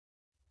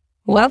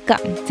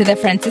Welcome to the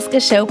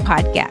Francisca Show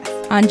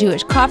podcast on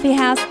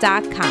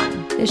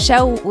JewishCoffeehouse.com, the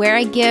show where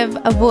I give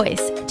a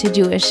voice to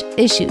Jewish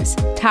issues,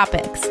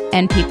 topics,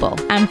 and people.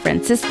 I'm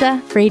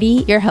Francisca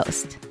Fainy, your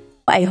host.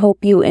 I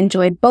hope you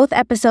enjoyed both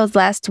episodes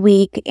last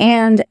week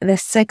and the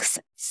 6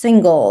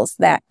 singles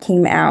that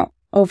came out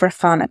over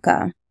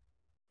Hanukkah.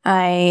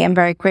 I am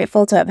very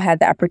grateful to have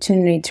had the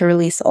opportunity to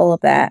release all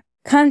of that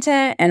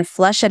content and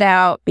flush it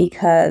out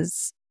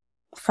because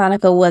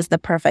Hanukkah was the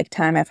perfect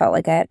time. I felt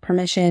like I had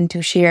permission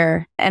to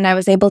share, and I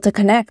was able to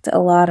connect a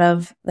lot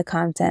of the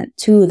content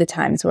to the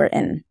times we're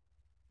in.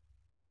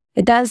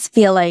 It does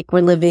feel like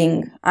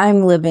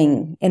I'm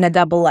living in a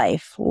double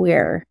life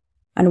where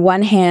on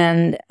one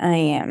hand, I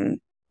am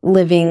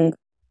living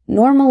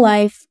normal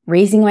life,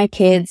 raising my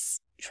kids,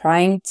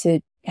 trying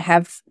to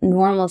have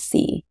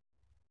normalcy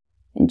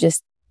and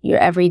just your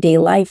everyday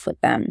life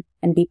with them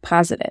and be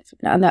positive.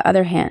 And on the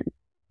other hand,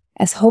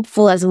 as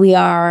hopeful as we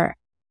are,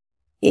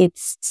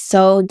 it's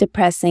so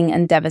depressing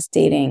and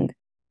devastating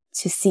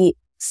to see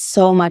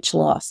so much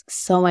loss,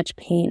 so much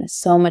pain,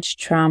 so much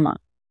trauma.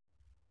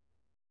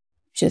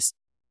 Just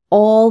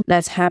all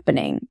that's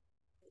happening.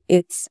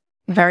 It's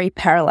very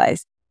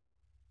paralyzed.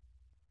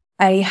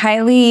 I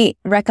highly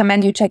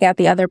recommend you check out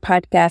the other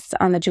podcasts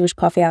on the Jewish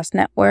Coffee House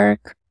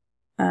Network.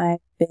 I've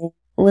been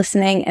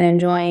listening and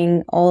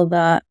enjoying all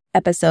the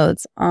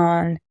episodes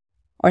on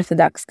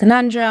Orthodox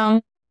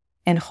Conundrum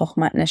and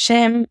Chokhmat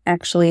Nashim.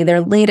 Actually,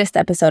 their latest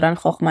episode on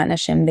Chokhmat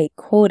Nashim, they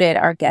quoted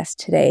our guest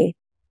today.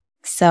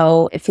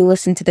 So if you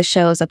listen to the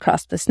shows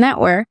across this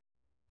network,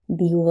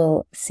 you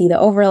will see the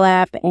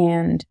overlap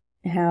and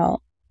how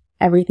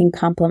everything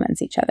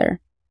complements each other.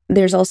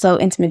 There's also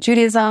Intimate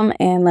Judaism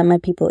and Let My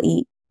People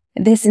Eat.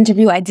 This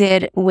interview I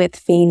did with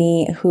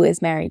Fainy, who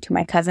is married to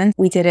my cousin.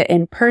 We did it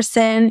in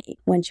person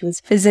when she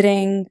was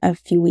visiting a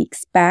few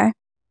weeks back.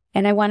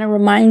 And I want to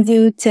remind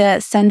you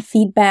to send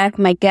feedback.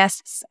 My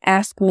guests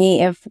ask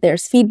me if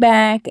there's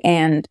feedback,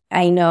 and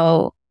I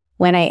know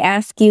when I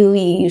ask you,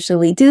 you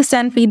usually do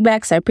send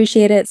feedback, so I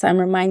appreciate it. So I'm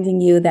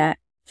reminding you that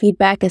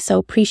feedback is so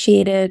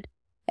appreciated,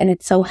 and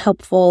it's so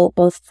helpful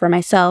both for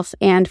myself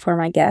and for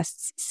my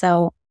guests.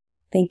 So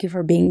thank you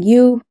for being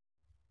you.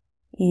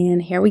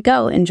 And here we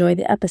go. Enjoy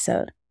the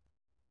episode.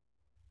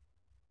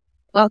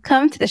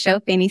 Welcome to the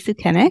show, Fainy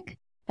Sukenik.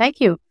 Thank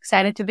you.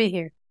 Excited to be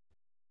here.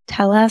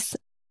 Tell us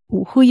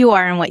who you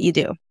are and what you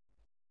do.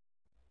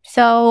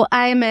 So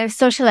I'm a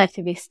social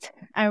activist.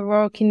 I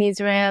work in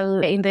Israel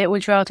in the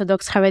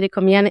ultra-Orthodox Charedi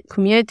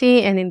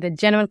community and in the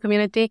general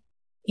community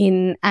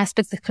in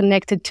aspects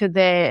connected to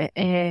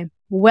the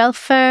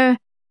welfare,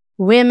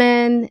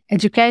 women,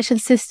 education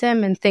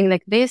system, and things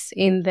like this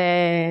in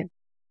the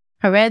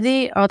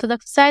Charedi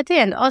Orthodox society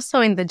and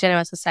also in the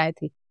general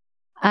society.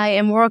 I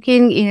am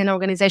working in an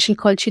organization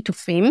called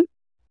Shitufim,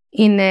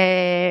 in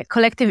a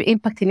collective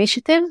impact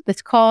initiative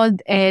that's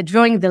called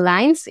Drawing the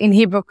Lines, in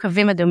Hebrew,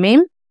 Kavim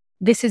Adumim.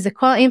 This is a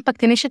core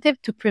impact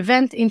initiative to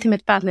prevent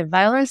intimate partner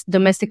violence,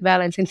 domestic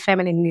violence in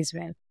family in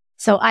Israel.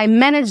 So I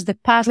manage the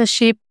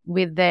partnership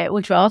with the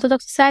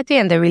ultra-Orthodox society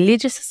and the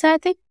religious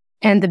society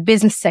and the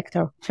business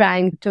sector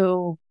trying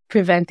to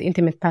prevent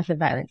intimate partner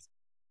violence.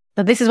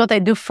 So this is what I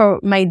do for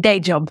my day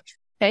job,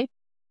 okay?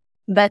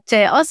 But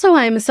also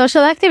I'm a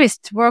social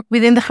activist, work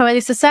within the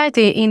Charedi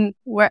society in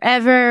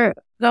wherever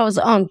goes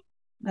on.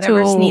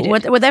 Whatever's needed.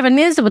 Whatever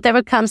needs,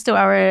 whatever comes to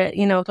our,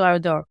 to our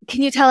door.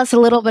 Can you tell us a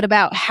little bit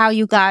about how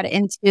you got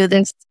into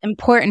this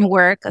important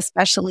work,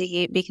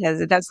 especially because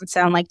it doesn't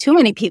sound like too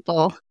many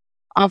people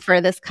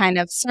offer this kind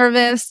of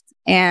service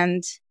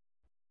and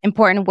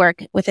important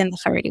work within the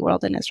Charedi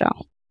world in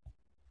Israel?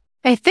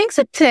 I think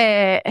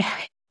that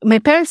my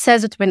parents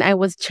said that when I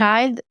was a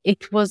child,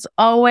 it was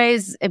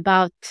always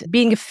about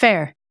being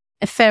fair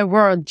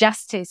world,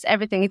 justice,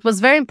 everything. It was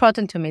very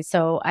important to me.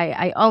 So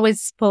I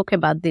always spoke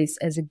about this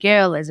as a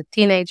girl, as a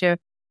teenager.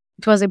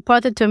 It was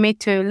important to me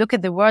to look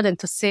at the world and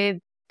to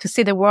see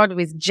the world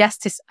with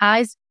justice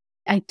eyes.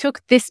 I took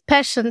this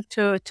passion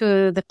to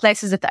the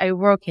places that I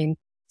work in.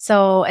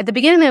 So at the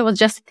beginning, I was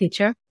just a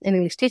teacher, an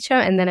English teacher,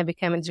 and then I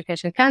became an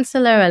education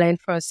counselor. I learned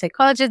for a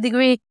psychology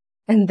degree.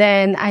 And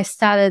then I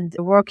started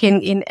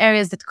working in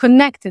areas that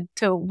connected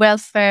to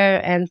welfare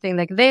and things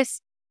like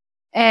this.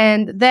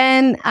 And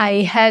then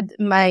I had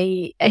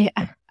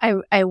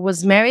I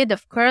was married,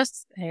 of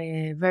course,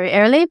 very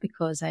early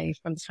because I'm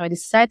from the Charedi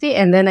society,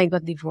 and then I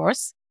got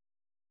divorced.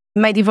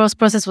 My divorce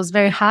process was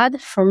very hard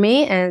for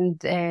me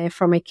and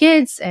for my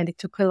kids, and it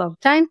took a long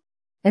time.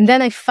 And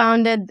then I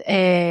founded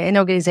an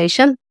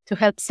organization to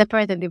help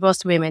separate and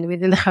divorced women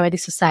within the Charedi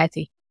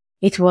society.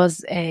 It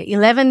was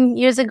 11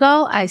 years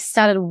ago. I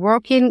started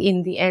working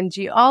in the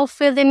NGO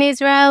field in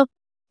Israel.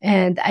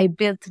 And I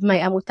built my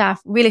Amutah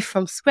really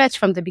from scratch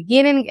from the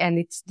beginning, and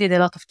it did a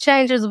lot of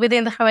changes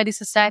within the Charedi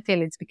society,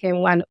 and it became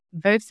one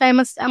very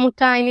famous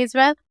Amutah in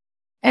Israel.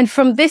 And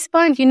from this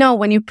point,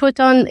 when you put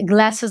on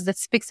glasses that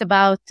speaks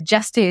about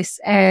justice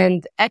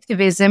and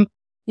activism,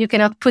 you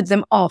cannot put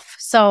them off.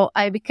 So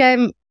I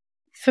became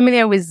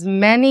familiar with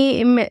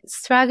many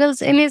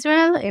struggles in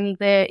Israel, in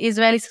the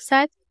Israeli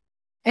society.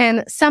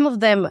 And some of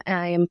them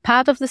I am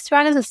part of the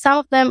struggles, and some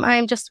of them I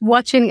am just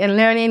watching and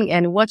learning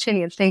and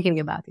watching and thinking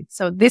about it.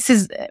 So this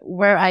is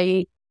where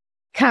I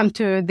come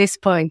to this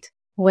point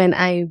when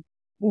I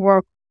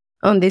work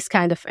on this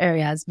kind of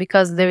areas,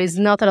 because there is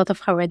not a lot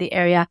of Haredi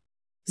area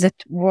that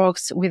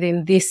works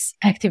within this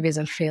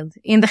activism field.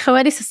 In the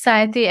Haredi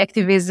society,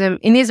 activism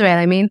in Israel,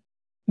 I mean,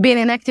 being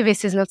an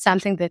activist is not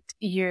something that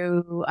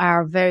you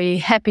are very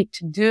happy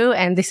to do.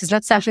 And this is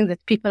not something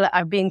that people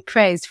are being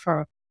praised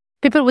for.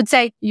 People would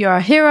say, you're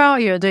a hero,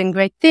 you're doing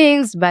great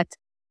things, but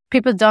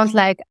people don't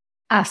like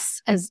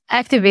us as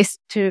activists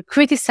to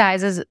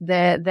criticize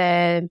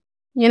the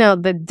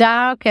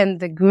dark and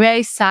the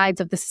gray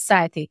sides of the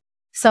society.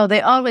 So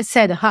they always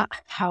said,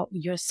 how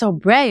you're so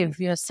brave,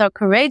 you're so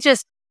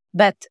courageous,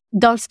 but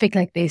don't speak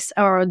like this,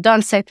 or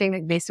don't say things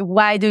like this.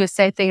 Why do you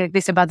say things like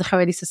this about the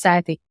Haredi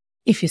society?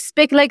 If you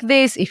speak like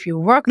this, if you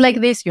work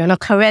like this, you're not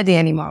Haredi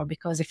anymore.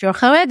 Because if you're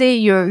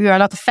Haredi, you are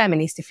not a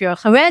feminist. If you're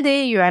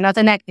Haredi, you are not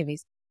an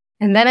activist.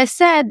 And then I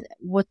said,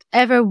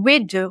 whatever we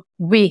do,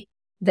 we,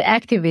 the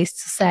activist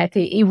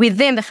society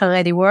within the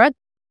Charedi world,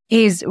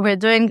 is we're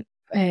doing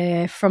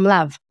from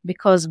love,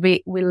 because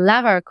we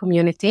love our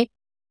community.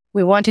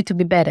 We want it to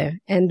be better.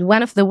 And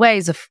one of the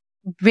ways of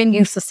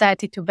bringing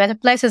society to better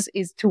places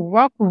is to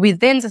work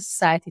within the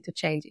society to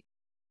change it.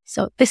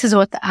 So this is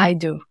what I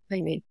do, I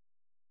mean.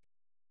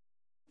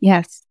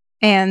 Yes.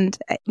 And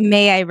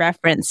may I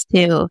reference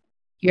to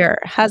your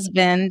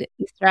husband,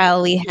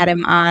 Israeli, had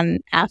him on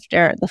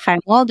after the Chaim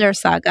Walder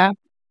saga.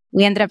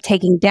 We ended up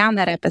taking down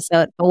that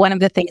episode. But one of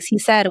the things he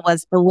said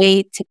was the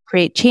way to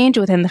create change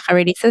within the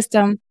Haredi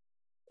system,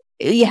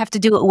 you have to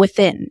do it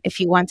within. If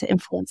you want to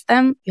influence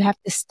them, you have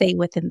to stay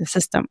within the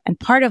system. And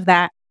part of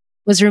that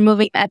was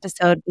removing the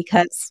episode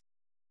because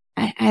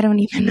I don't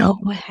even know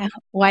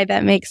why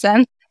that makes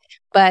sense.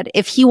 But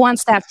if he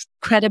wants to have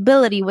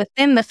credibility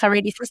within the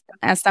Haredi system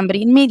as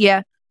somebody in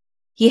media,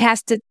 he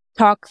has to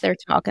talk their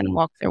talk and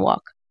walk their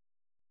walk.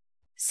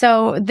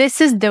 So this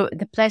is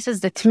the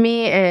places that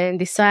me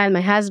and Israel,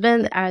 my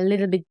husband, are a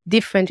little bit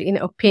different in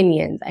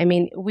opinions. I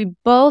mean, we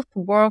both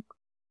work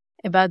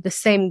about the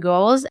same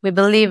goals. We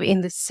believe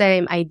in the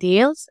same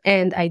ideals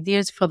and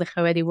ideas for the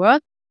Haredi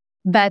world.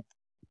 But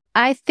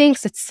I think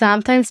that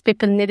sometimes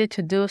people needed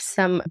to do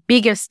some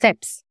bigger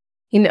steps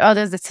in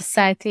order that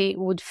society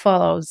would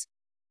follow.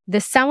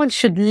 That someone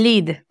should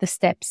lead the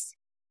steps.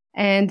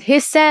 And he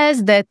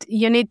says that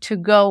you need to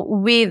go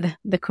with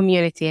the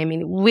community. I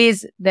mean,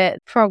 with the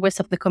progress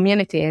of the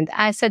community. And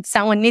I said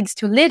someone needs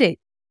to lead it.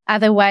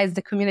 Otherwise,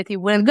 the community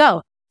wouldn't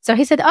go. So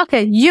he said,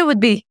 okay, you would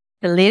be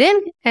the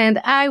leading and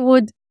I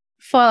would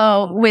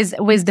follow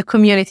with the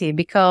community,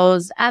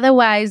 because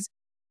otherwise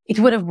it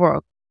would have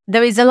worked.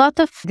 There is a lot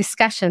of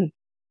discussion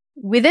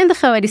within the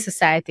Haredi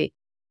society.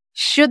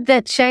 Should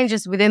the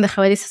changes within the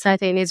Haredi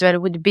society in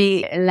Israel would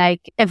be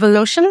like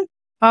evolution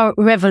or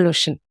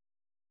revolution?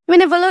 I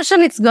mean,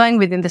 evolution, it's going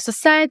within the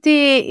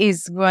society,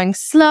 is growing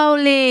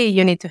slowly.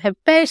 You need to have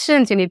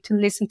patience. You need to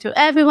listen to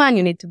everyone.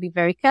 You need to be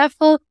very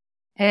careful.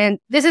 And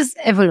this is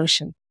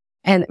evolution.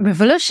 And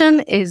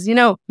revolution is,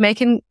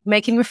 making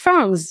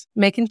reforms,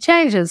 making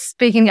changes,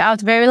 speaking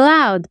out very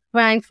loud,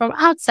 crying from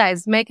outside,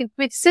 making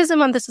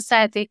criticism on the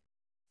society.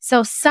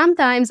 So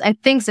sometimes I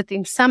think that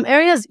in some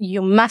areas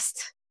you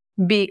must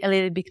be a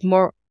little bit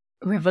more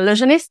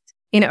revolutionist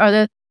in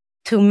order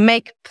to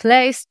make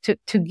place,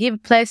 to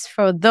give place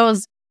for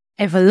those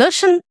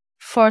evolution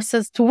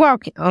forces to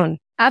work on.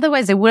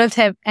 Otherwise, they wouldn't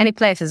have any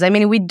places. I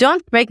mean, we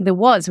don't break the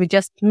walls. We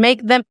just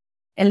make them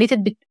a little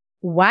bit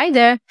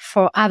wider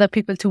for other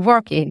people to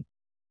work in.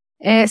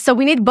 So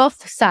we need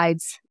both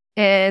sides.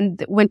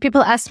 And when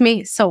people ask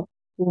me, so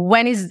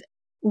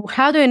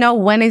how do you know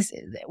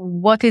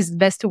what is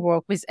best to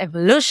work with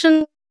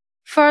evolution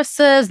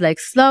forces, like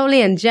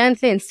slowly and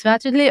gently and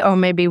strategically, or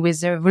maybe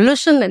with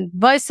revolution and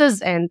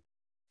voices and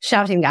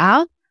shouting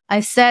out?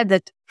 I said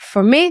that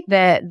for me,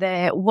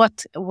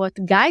 what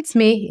guides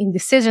me in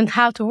decision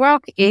how to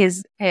work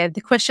is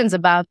the questions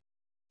about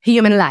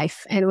human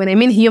life. And when I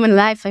mean human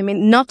life, I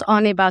mean not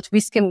only about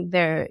risking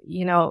their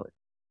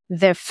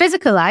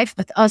physical life,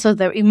 but also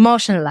their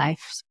emotional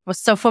life.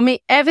 So for me,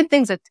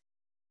 everything that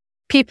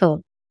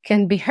people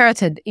can be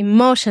hurted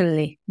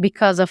emotionally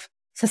because of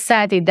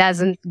society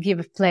doesn't give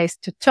a place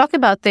to talk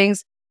about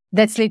things,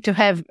 that's need to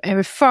have a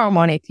reform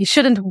on it. You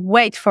shouldn't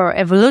wait for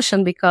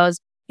evolution because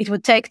it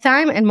would take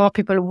time and more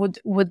people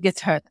would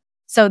get hurt.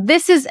 So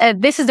this is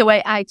the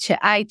way I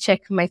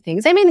check my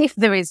things. I mean, if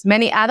there is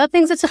many other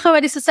things that the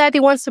Haredi society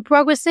wants to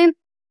progress in,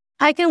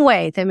 I can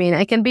wait. I mean,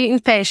 I can be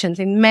impatient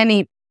in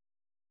many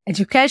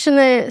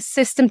educational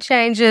system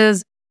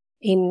changes,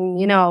 in,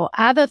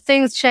 other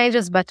things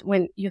changes. But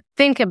when you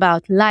think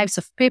about lives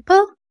of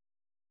people,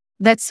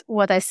 that's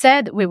what I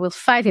said. We will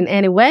fight in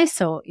any way.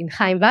 So in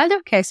Chaim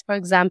Walder case, for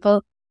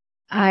example,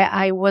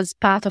 I was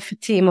part of a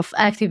team of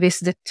activists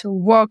that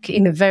work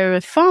in a very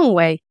reform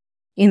way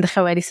in the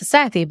Haredi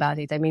society about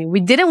it. I mean, we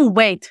didn't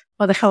wait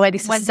for the Haredi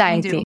society.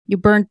 What did you do? You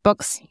burned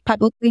books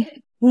publicly?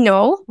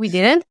 No, we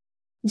didn't.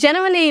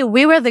 Generally,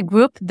 we were the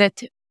group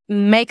that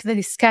make the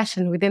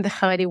discussion within the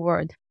Haredi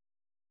world.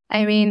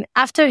 I mean,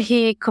 after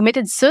he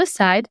committed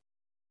suicide,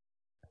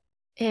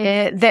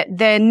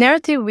 the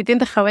narrative within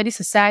the Charedi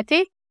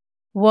society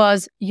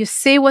was, you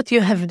see what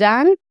you have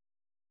done.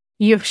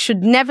 You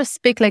should never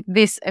speak like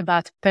this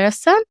about a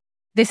person.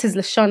 This is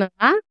Lashon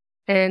Hara,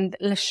 and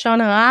Lashon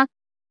Hara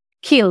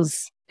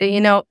kills.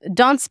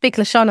 Don't speak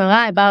Lashon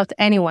Hara about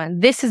anyone.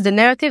 This is the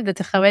narrative that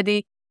the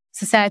Charedi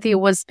society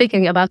was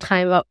speaking about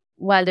Chaim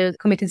while they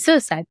committed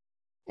suicide.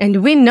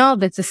 And we know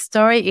that the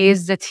story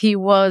is that he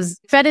was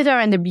predator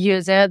and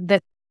abuser,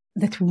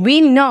 that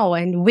we know,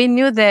 and we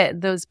knew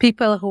that those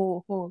people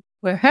who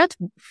were hurt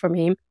from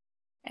him.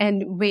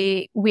 And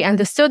we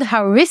understood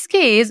how risky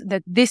it is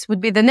that this would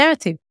be the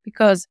narrative,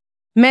 because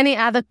many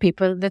other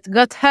people that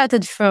got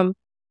hurted from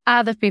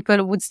other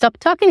people would stop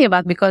talking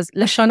about, because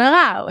Lashon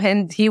Hara,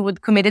 and he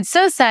would committed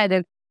suicide,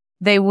 and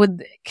they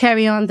would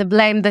carry on the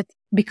blame that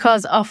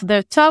because of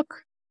their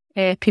talk,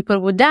 people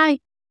would die.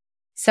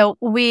 So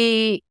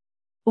we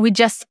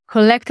just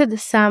collected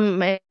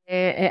some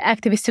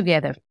activists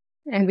together,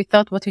 and we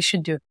thought what we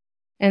should do.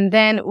 And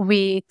then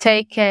we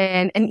take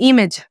an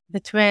image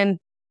that ran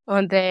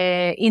on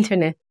the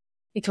internet.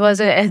 It was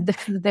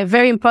the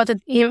very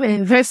important,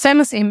 very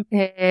famous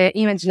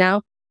image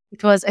now.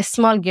 It was a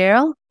small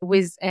girl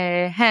with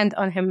a hand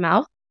on her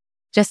mouth,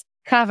 just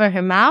cover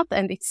her mouth,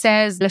 and it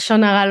says,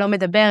 Lashon Hara lo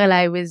medaber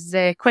elai, with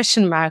a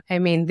question mark. I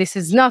mean, this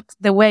is not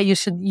the way you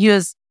should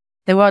use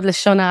the word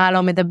Lashon Hara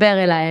lo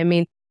medaber elai. I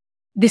mean,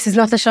 this is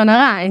not Lashon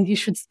Hara, and you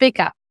should speak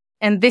up.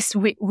 And this,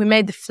 we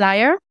made the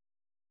flyer,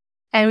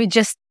 and we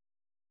just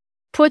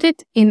put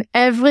it in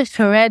every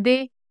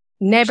Charedi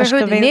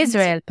neighborhood in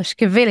Israel,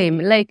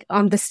 Pashkevilim, like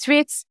on the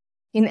streets,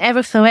 in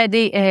every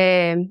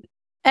Charedi,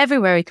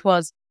 everywhere it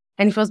was.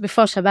 And it was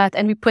before Shabbat,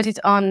 and we put it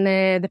on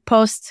the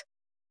post,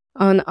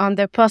 on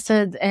their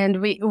posted, and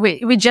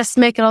we just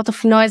make a lot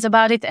of noise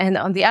about it. And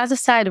on the other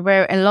side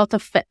were a lot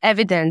of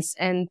evidence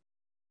and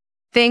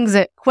things,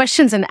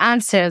 questions and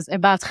answers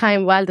about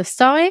Chaim Wilder's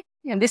story.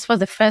 And this was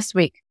the first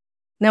week.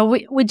 Now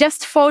we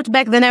just fought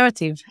back the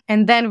narrative,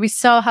 and then we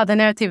saw how the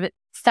narrative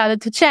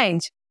started to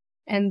change.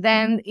 And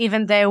then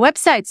even their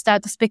website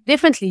started to speak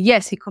differently.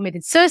 Yes, he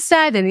committed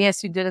suicide, and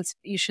yes,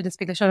 you shouldn't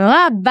speak Lashon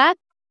Hara, but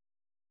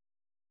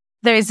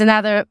there is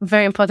another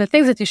very important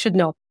thing that you should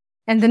know.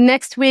 And the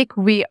next week,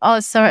 we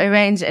also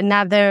arranged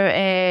another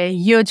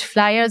huge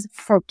flyers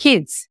for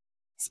kids,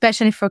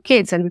 especially for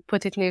kids. And we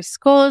put it near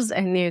schools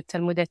and near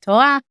Talmudei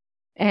Torah.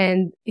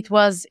 And it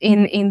was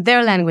in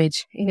their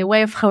language, in a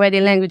way of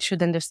Charedi language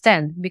should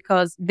understand,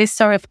 because this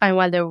story of Chaim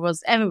Wilder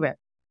was everywhere.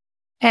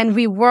 And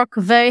we worked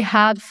very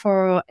hard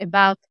for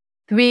about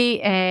three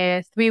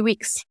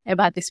weeks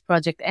about this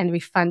project, and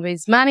we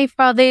fundraised money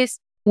for this.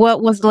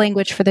 What was the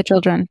language for the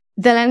children?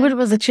 The language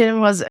was the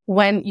children was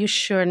when you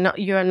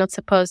are not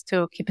supposed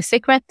to keep a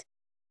secret,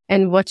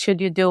 and what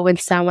should you do when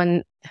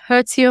someone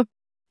hurts you,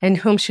 and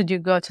whom should you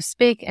go to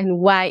speak, and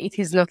why it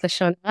is not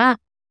Lashon Hara.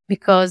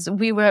 Because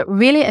we were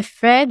really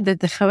afraid that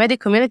the Charedi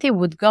community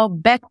would go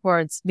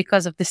backwards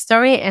because of the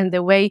story and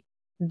the way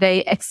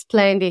they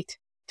explained it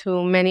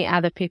to many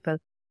other people.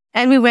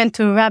 And we went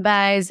to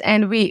rabbis,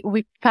 and we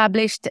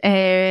published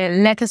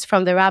letters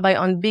from the rabbi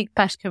on big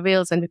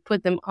pashkevils, and we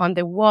put them on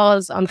the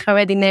walls on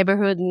Charedi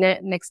neighborhood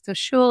next to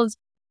shuls.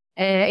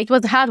 It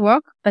was hard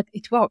work, but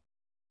it worked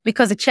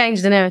because it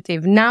changed the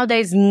narrative.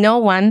 Nowadays, no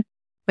one,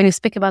 when you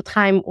speak about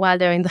Chaim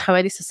Wilder in the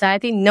Charedi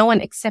society, no one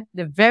except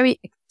the very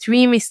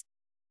extremist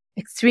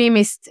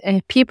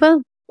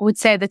people would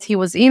say that he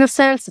was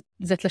innocent,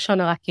 that Lashon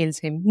Hara kills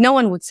him. No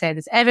one would say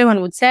this. Everyone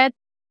would say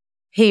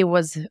he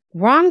was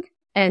wrong,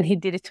 and he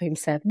did it to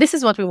himself. This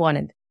is what we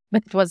wanted,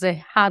 but it was a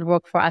hard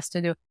work for us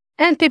to do.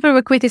 And people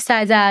would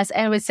criticize us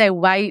and would say,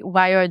 why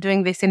are you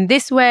doing this in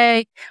this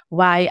way?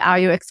 Why are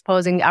you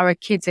exposing our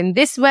kids in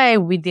this way?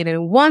 We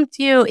didn't want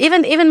you.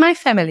 Even my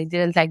family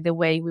didn't like the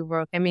way we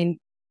work. I mean,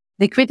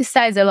 they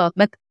criticized a lot,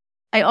 but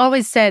I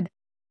always said,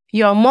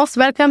 you're most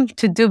welcome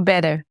to do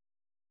better.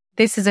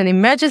 This is an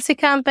emergency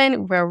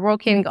campaign. We're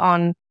working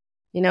on,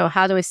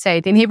 how do we say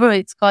it? In Hebrew,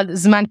 it's called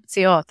Zman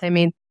Ptziot. I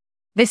mean,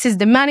 this is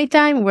the money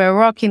time. We're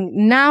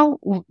working now.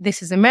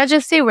 This is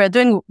emergency. We're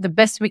doing the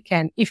best we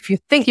can. If you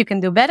think you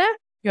can do better,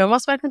 you're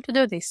most welcome to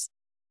do this.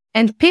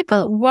 And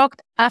people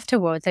worked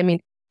afterwards. I mean,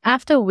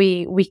 after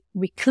we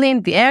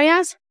cleaned the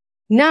areas,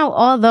 now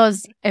all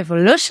those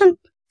evolution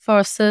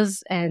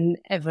forces and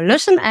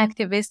evolution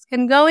activists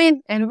can go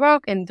in and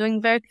work and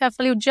doing very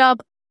carefully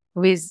job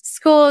with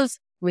schools,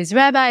 with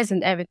rabbis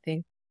and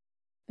everything.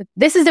 But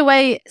this is the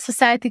way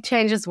society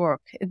changes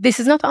work.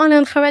 This is not only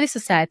in Charedi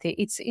society.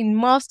 It's in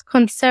most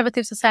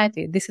conservative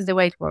society. This is the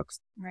way it works.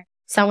 Right.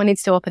 Someone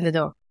needs to open the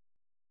door.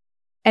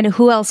 And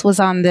who else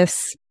was on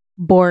this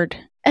board?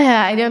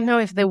 I don't know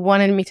if they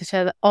wanted me to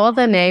tell all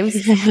the names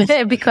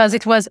because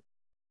it was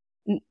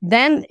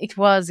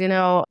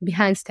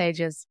behind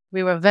stages.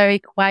 We were very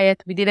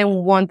quiet. We didn't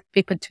want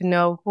people to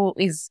know who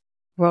is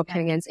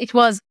working against. It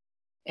was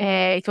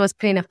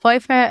Plina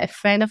Pfeiffer, a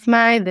friend of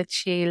mine, that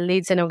she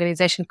leads an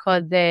organization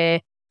called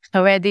the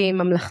Charedi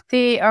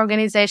Mamlachti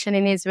organization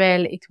in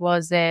Israel. It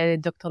was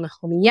Dr.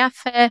 Nachomi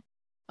Yaffe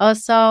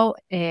also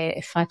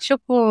Efrat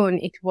Shukun.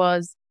 It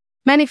was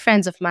many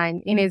friends of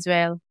mine in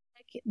Israel.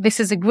 This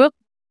is a group.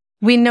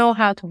 We know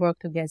how to work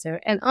together.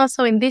 And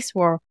also in this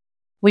war,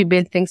 we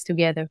build things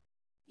together.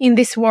 In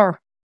this war.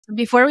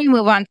 Before we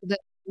move on to the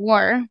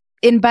war,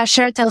 in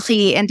Bashar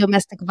Talhi and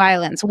domestic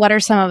violence, what are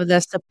some of the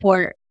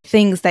support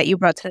things that you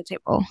brought to the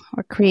table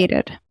or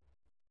created?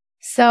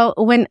 So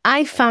when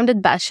I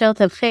founded Bashar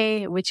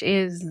Talhi, which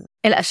is,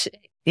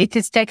 it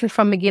is taken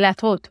from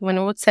Megillat Ruth, when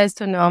Ruth says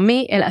to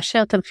Naomi, El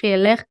Asher Talhi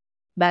Elech,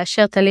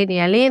 Bashar Talini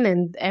Yalin,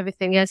 and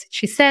everything else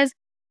she says,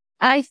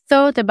 I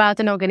thought about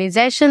an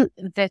organization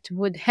that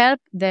would help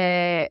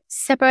the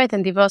separate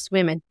and divorced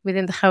women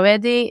within the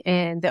Charedi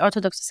and the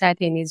Orthodox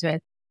society in Israel.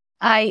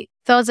 I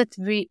thought that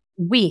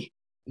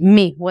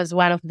me was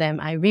one of them.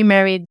 I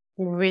remarried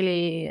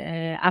really,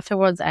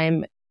 afterwards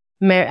I'm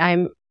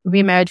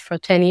remarried for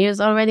 10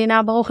 years already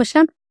now, Baruch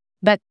Hashem.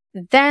 But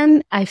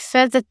then I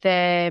felt that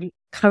the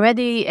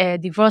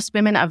Charedi divorced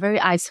women are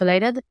very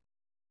isolated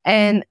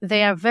and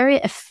they are very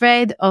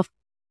afraid of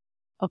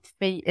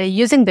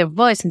using their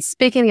voice and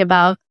speaking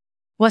about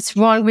what's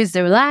wrong with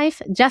their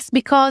life just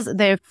because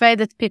they're afraid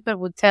that people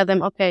would tell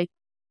them, okay,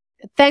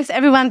 thanks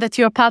everyone that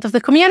you're part of the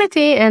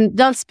community and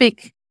don't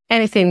speak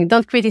anything,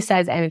 don't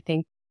criticize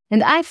anything.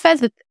 And I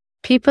felt that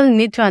people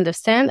need to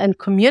understand and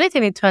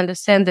community need to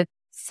understand that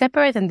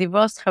separate and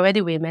divorced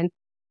Haredi women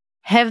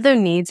have their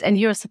needs and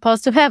you're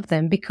supposed to help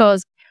them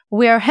because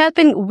we are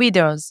helping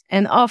widows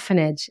and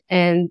orphanage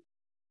and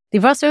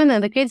divorced women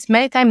and the kids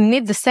many times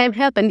need the same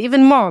help and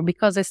even more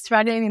because they're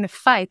struggling in a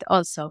fight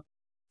also.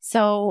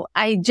 So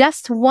I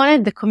just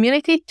wanted the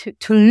community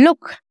to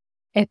look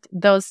at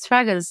those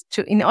struggles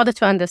in order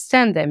to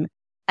understand them.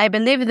 I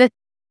believe that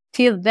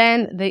till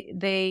then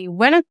they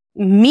weren't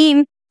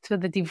mean to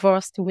the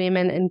divorced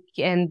women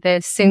and the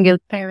single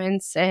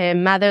parents,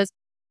 mothers,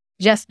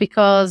 just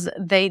because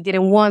they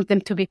didn't want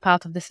them to be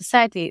part of the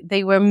society.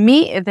 They were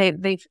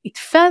it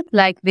felt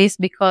like this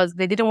because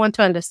they didn't want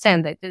to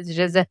understand that it's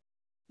just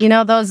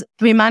those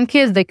 3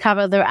 monkeys, they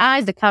cover their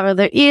eyes, they cover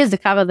their ears, they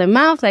cover their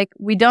mouth. Like,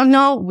 we don't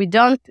know, we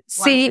don't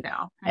see.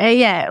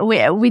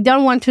 We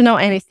don't want to know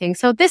anything.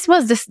 So this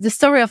was the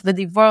story of the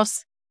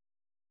divorced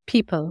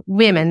people,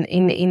 women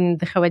in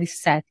the Haredi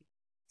society.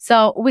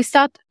 So we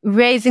start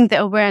raising the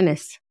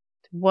awareness.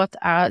 What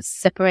are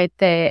separate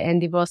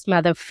and divorced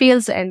mother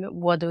feels and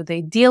what do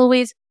they deal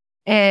with?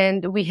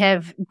 And we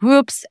have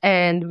groups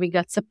and we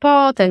got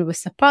support and we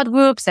support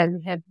groups and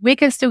we have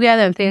weekends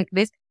together and things like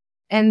this.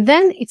 And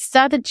then it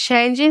started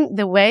changing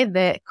the way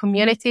the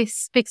community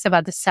speaks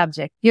about the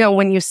subject.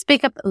 When you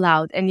speak up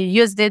loud and you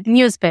use the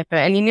newspaper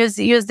and you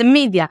use the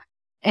media.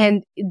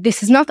 And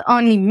this is not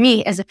only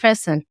me as a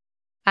person.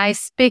 I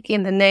speak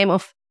in the name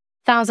of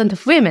thousands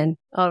of women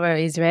all over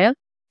Israel.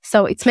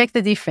 So it makes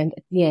the difference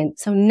at the end.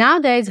 So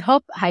nowadays,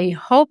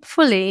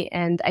 hopefully,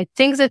 and I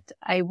think that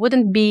I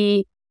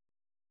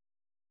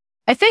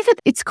think that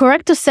it's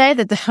correct to say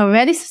that the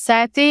Haredi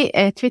society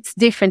treats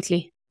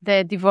differently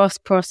the divorce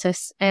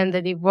process and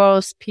the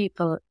divorced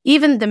people,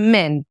 even the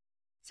men.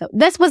 So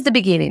that was the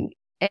beginning.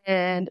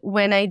 And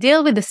when I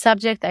deal with the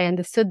subject, I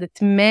understood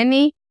that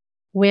many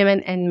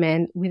women and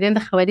men within the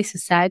Haredi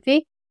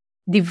society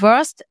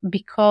divorced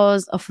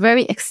because of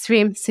very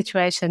extreme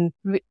situation,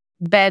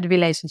 bad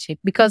relationship,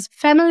 because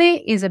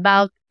family is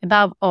above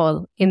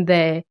all in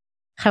the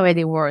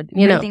Haredi world.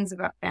 Everything's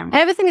about family.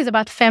 Everything is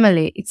about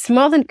family. It's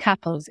more than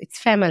couples. It's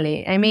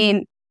family. I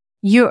mean,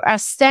 you are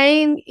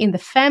staying in the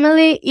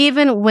family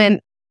even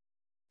when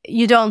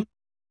you don't,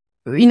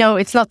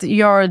 it's not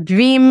your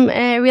dream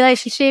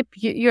relationship.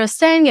 You're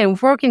staying and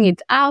working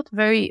it out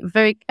very,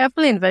 very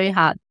carefully and very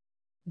hard.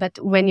 But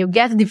when you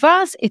get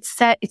divorced, it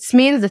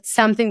means that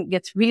something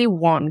gets really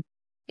wrong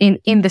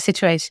in the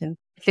situation.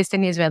 At least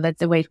in Israel, that's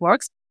the way it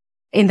works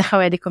in the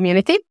Haredi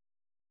community.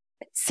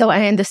 So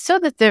I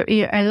understood that there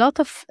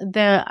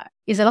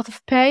is a lot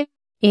of pain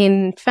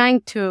in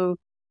trying to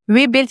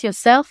rebuild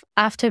yourself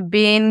after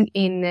being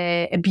in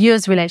an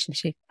abused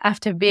relationship,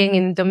 after being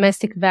in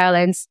domestic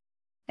violence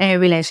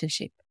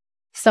relationship.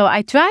 So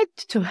I tried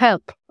to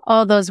help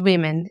all those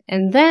women.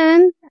 And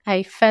then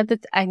I felt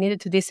that I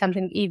needed to do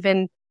something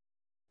even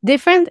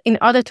different in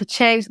order to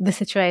change the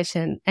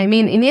situation. I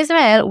mean, in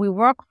Israel, we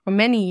work for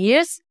many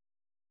years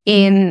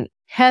in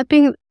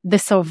helping the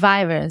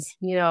survivors,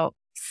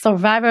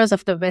 survivors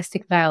of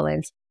domestic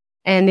violence.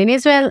 And in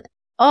Israel,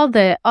 all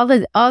the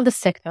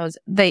sectors,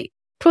 they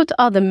put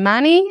all the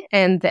money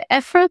and the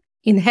effort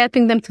in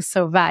helping them to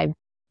survive,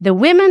 the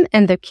women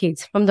and their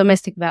kids from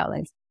domestic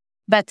violence.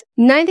 But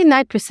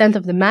 99%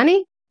 of the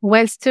money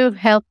went to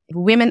help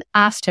women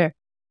after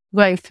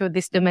going through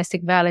this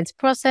domestic violence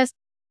process,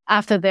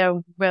 after they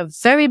were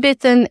very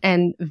beaten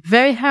and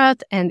very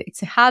hurt, and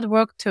it's a hard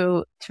work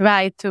to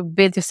try to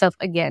build yourself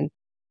again.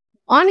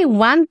 Only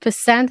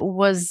 1%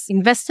 was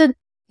invested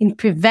in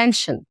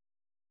prevention.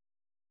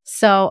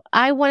 So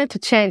I wanted to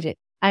change it.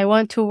 I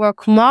want to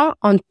work more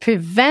on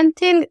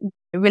preventing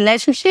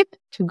relationship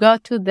to go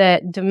to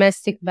the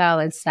domestic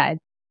violence side.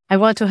 I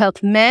want to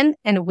help men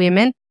and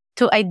women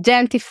to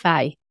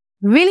identify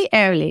really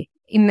early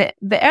in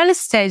the early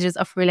stages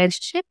of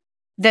relationship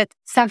that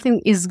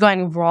something is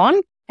going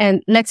wrong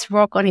and let's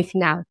work on it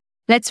now.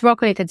 Let's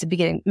work on it at the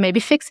beginning. Maybe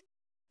fix it.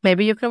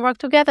 Maybe you can work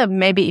together.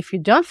 Maybe if you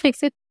don't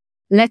fix it,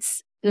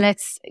 let's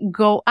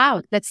go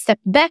out. Let's step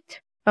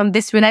back from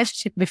this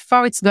relationship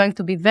before it's going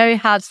to be very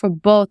hard for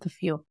both of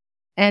you.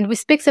 And we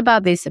speak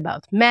about this,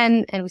 about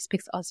men, and we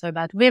speak also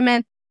about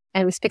women,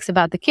 and we speak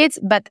about the kids,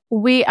 but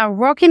we are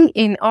working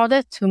in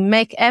order to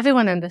make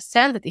everyone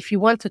understand that if you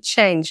want to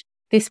change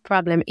this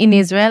problem in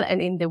Israel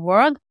and in the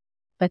world,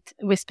 but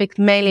we speak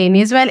mainly in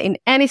Israel, in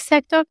any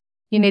sector,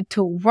 you need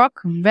to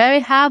work very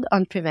hard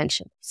on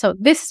prevention. So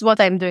this is what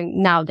I'm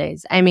doing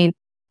nowadays. I mean,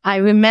 I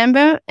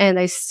remember and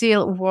I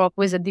still work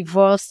with a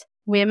divorced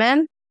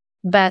women,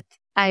 but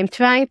I'm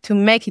trying to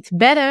make it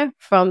better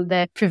from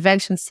the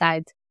prevention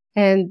side.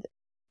 And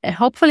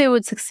hopefully it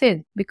would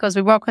succeed because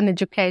we work on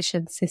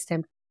education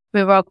system.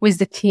 We work with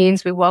the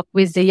teens, we work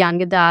with the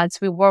young adults,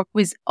 we work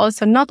with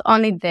also not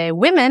only the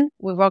women,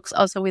 we work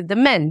also with the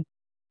men.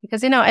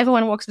 Because,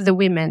 everyone works with the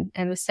women.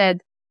 And we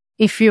said,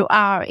 if you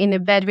are in a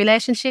bad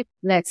relationship,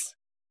 let's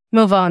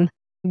move on,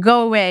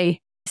 go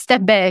away,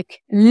 step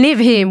back, leave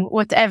him,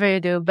 whatever you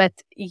do. But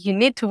you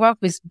need to work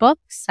with both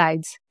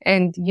sides.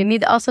 And you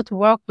need also to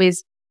work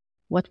with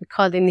what we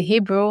call in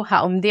Hebrew,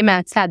 ha'omdim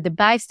ma'atzad, the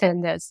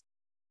bystanders.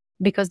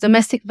 Because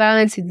domestic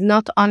violence is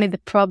not only the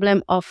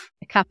problem of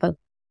a couple.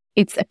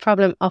 It's a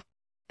problem of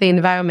the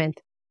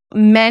environment.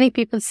 Many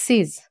people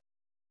sees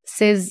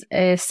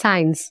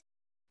signs,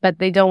 but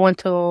they don't want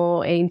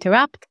to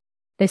interrupt.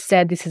 They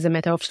said this is a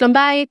matter of shlom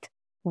bayit.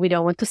 We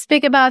don't want to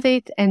speak about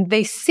it. And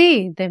they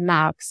see the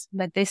marks,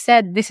 but they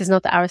said this is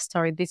not our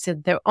story. This is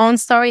their own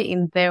story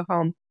in their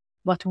home.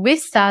 What we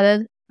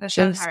started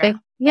to speak.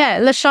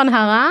 Yeah, Lashon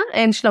Hara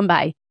and Shlom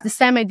Bayit. The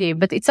same idea,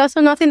 but it's also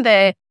not in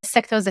the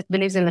sectors that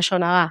believes in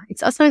Lashon Hara.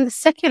 It's also in the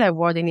secular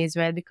world in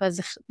Israel because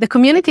the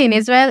community in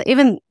Israel,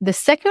 even the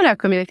secular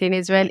community in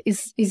Israel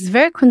is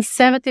very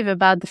conservative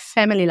about the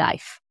family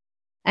life.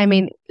 I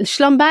mean,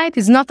 Shlom Bayit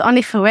is not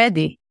only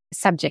Charedi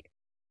subject.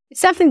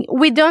 It's something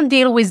we don't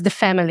deal with the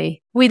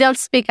family. We don't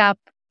speak up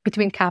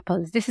between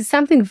couples. This is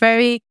something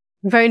very,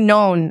 very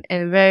known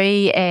and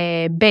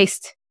very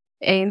based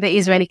in the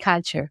Israeli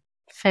culture.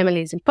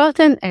 Family is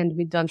important and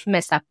we don't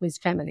mess up with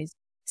families.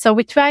 So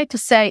we try to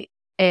say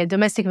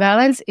domestic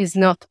violence is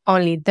not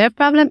only their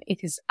problem, it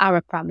is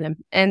our problem.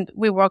 And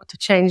we work to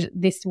change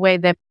this way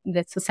that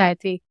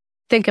society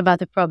think about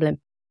the problem.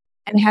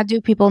 And how do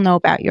people know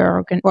about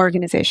your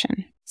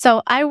organization?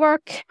 So I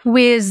work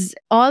with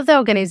all the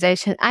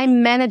organizations. I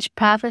manage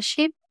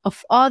partnership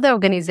of all the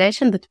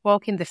organizations that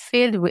work in the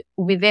field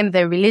within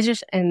the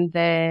religious and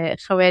the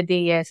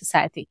Charedi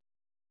society.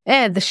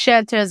 The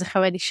shelters, the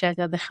Charedi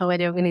shelter, the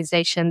Charedi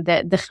organization,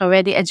 the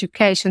Charedi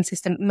education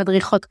system,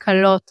 מדריכות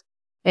קלות,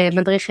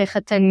 מדריכי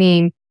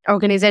חתנים,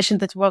 organizations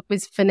that work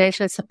with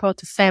financial support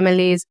to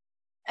families.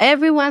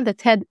 Everyone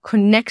that had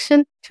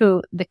connection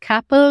to the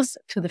couples,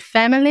 to the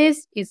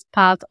families is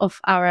part of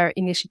our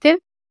initiative.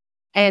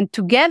 And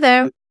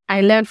together, I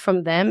learned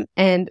from them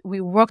and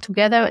we work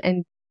together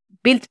and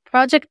build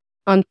project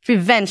on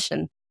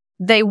prevention.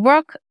 They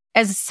work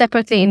as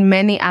separately in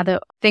many other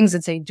things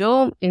that they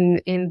do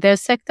in their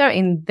sector,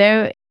 in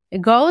their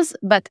goals,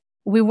 but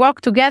we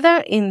work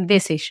together in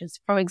these issues.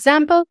 For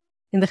example,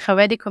 in the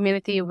Charedi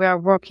community, we are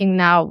working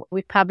now.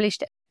 We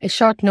published a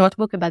short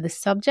notebook about the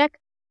subject,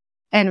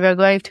 and we're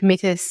going to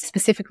meet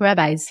specific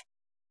rabbis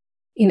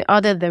in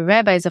order the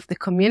rabbis of the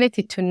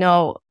community to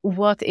know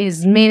what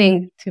is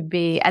meaning to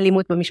be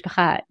alimut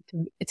b'mishpacha,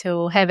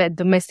 to have a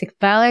domestic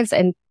violence,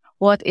 and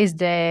what is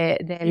the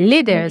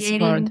leader's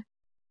word.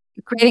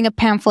 Creating a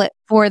pamphlet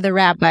for the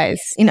rabbis.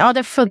 In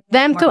order for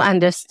them to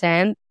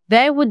understand,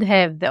 they would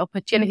have the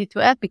opportunity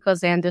to act because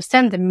they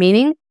understand the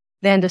meaning.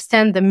 They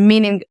understand the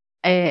meaning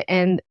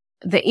and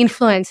the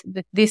influence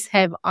that this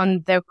have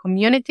on their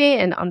community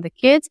and on the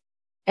kids,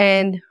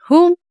 and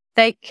whom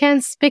they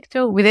can speak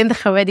to within the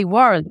Charedi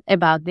world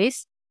about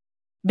this.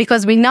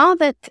 Because we know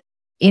that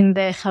in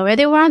the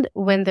Charedi world,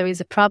 when there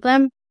is a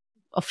problem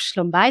of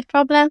Shlom Bayit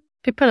problem,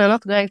 people are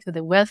not going to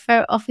the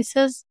welfare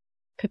officers.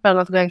 People are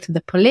not going to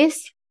the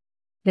police.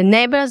 The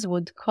neighbors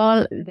would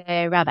call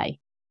the rabbi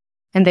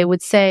and they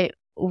would say,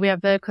 we are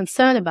very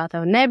concerned about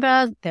our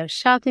neighbors. They're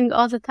shouting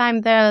all the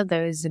time there.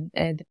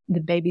 The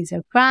babies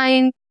are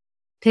crying.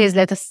 Please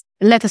let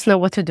us know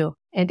what to do.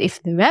 And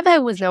if the rabbi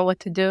would know what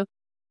to do,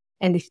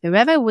 and if the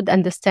rabbi would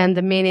understand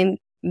the meaning,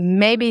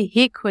 maybe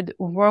he could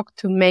work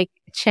to make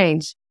a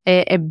change,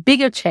 a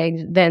bigger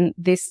change than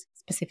this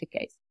specific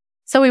case.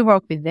 So we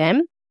work with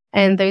them.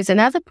 And there is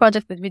another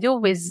project that we do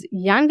with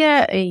young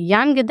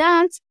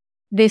adults.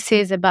 This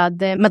is about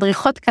the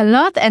מדריכות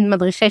קלות and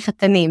מדריכי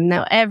חתנים.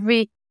 Now,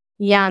 every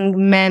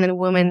young man and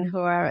woman who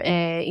are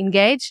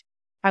engaged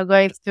are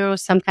going through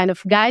some kind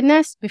of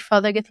guidance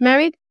before they get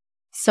married.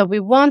 So we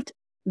want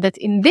that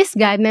in this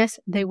guidance,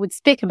 they would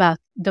speak about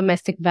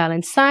domestic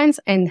violence signs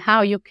and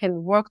how you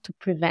can work to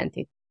prevent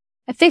it.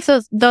 I think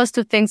those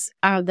two things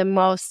are the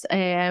most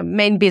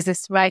main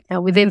business right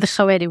now within the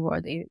Charedi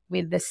world.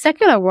 With the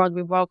secular world,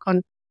 we work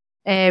on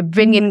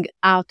bringing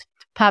out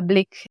to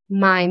public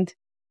mind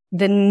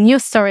the new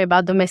story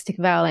about domestic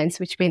violence,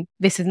 which means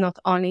this is not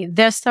only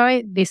their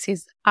story, this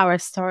is our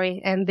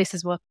story, and this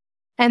is what.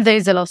 And there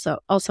is also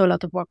a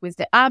lot of work with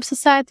the Arab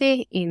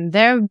society in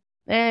their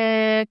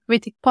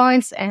critic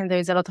points, and there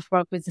is a lot of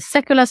work with the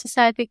secular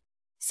society.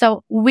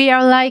 So we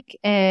are like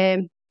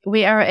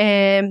we are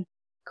a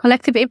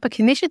collective impact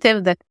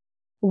initiative that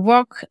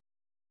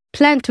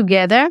plan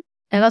together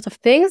a lot of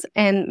things,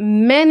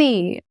 and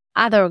many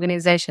other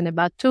organizations,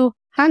 about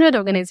 200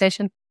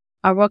 organizations,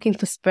 are working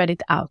to spread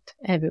it out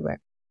everywhere.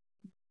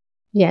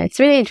 Yeah, it's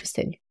really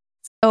interesting.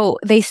 So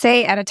they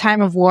say at a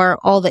time of war,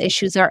 all the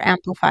issues are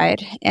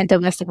amplified, and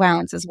domestic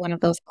violence is one of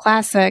those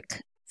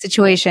classic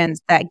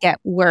situations that get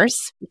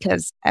worse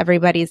because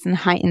everybody's in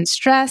heightened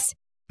stress.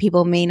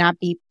 People may not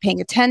be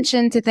paying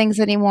attention to things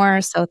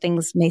anymore, so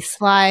things may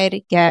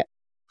slide, get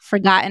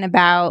forgotten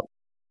about.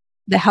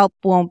 The help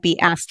won't be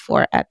asked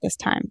for at this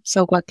time.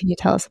 So what can you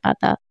tell us about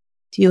that?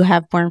 Do you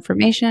have more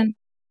information?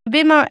 To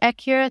be more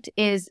accurate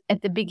is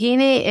at the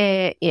beginning,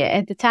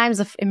 at the times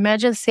of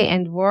emergency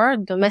and war,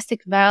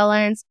 domestic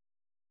violence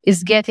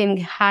is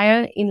getting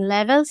higher in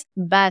levels,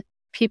 but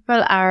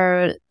people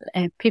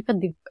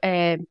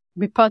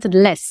reported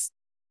less.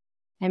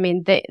 I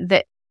mean,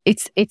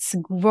 it's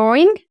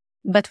growing,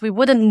 but we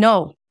wouldn't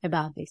know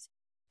about this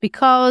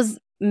because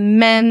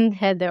men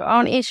had their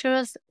own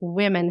issues,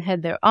 women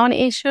had their own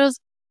issues,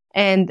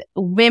 and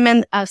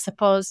women are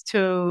supposed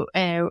to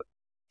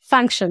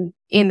function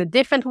in a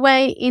different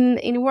way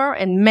in war,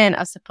 and men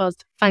are supposed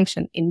to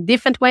function in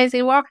different ways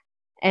in war,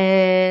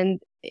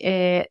 and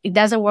it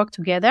doesn't work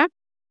together.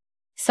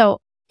 So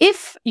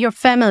if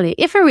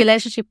a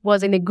relationship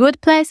was in a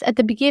good place at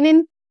the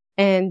beginning,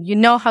 and you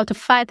know how to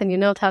fight, and you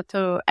know how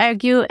to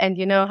argue, and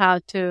you know how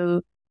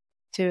to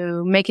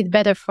make it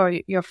better for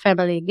your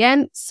family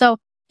again, so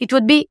it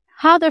would be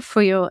harder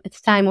for you at the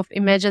time of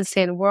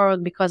emergency and war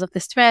because of the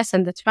stress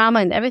and the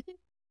trauma and everything.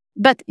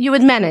 But you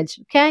would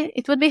manage, okay?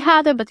 It would be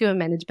harder, but you would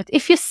manage. But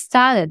if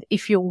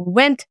you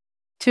went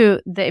to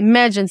the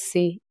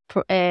emergency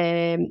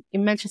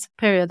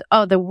period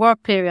or the war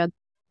period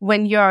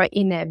when you're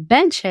in a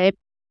bad shape,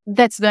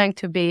 that's going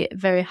to be a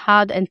very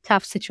hard and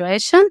tough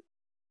situation.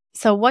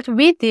 So what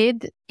we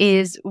did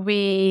is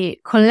we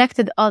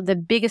collected all the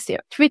biggest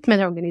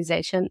treatment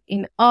organizations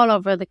in all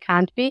over the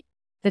country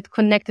that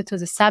connected to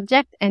the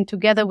subject, and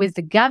together with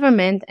the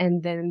government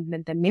and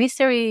the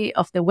Ministry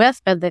of the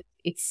Welfare that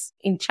it's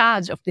in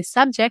charge of this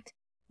subject,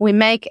 we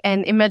make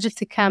an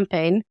emergency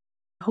campaign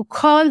who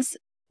calls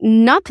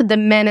not the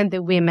men and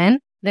the women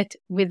that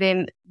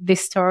within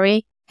this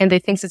story, and they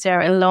think that they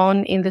are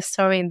alone in the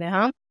story in their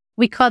home.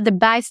 We call the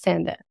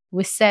bystander.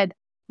 We said,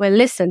 well,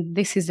 listen,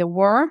 this is a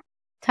war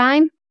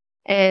time,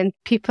 and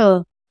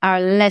people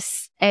are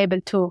less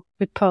able to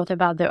report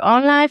about their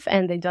own life,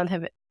 and they don't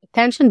have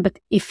attention. But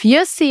if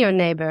you see your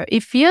neighbor,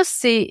 if you're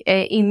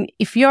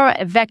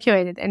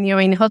evacuated and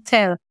you're in a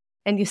hotel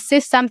and you see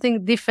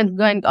something different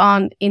going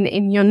on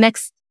in your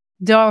next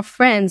door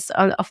friends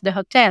of the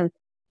hotel,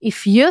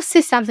 if you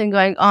see something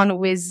going on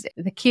with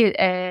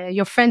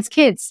your friend's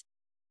kids,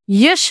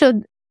 you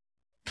shouldn't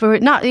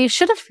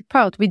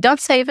report. We don't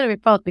say even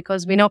report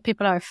because we know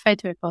people are afraid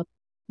to report.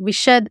 We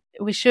said,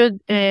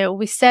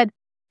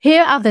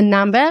 here are the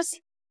numbers.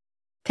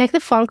 Take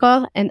the phone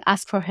call and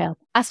ask for help.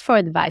 Ask for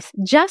advice.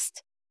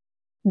 Just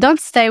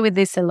don't stay with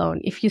this alone.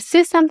 If you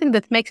see something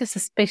that makes you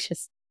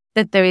suspicious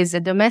that there is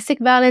a domestic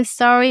violence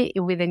story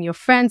within your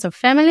friends or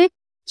family,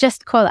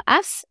 just call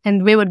us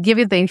and we will give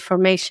you the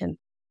information,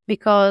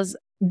 because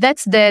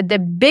that's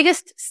the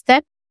biggest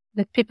step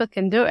that people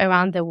can do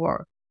around the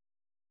war.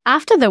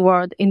 After the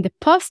war, in the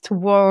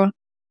post-war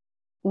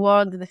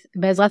world,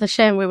 Be'ezrat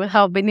Hashem, we will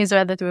hope in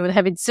Israel that we will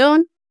have it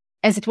soon,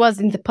 as it was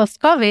in the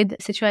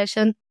post-COVID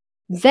situation.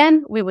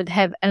 Then we would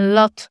have a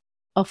lot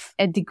of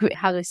a degree,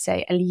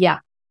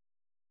 aliyah.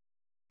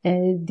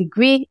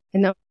 We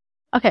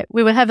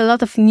will have a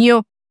lot of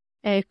new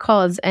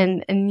calls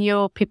and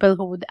new people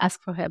who would ask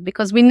for help,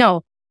 because we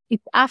know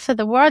it's after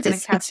the war,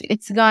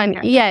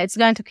 it's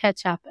going to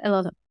catch up a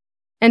lot of,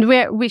 and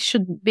we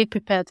should be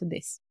prepared to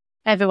this.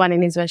 Everyone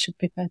in Israel should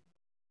prepare.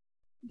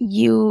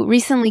 You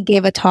recently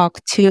gave a talk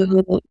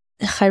to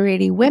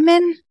Charedi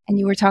women, and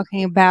you were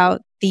talking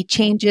about the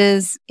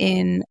changes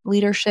in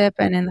leadership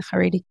and in the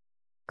Charedi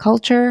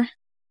culture.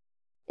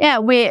 Yeah,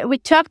 we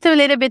talked a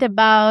little bit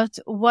about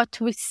what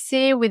we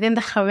see within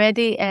the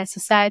Charedi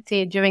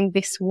society during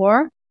this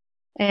war,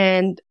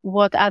 and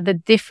what are the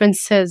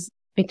differences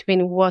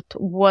between what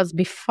was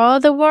before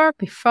the war,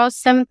 before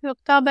 7th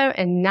October,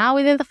 and now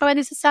within the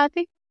Charedi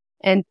society.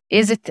 And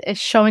is it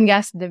showing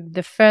us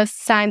the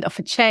first sign of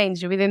a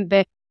change within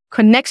the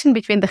connection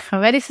between the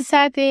Charedi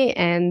society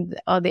and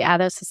all the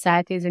other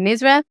societies in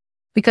Israel?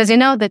 Because you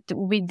know that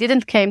we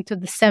didn't came to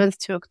the 7th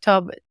to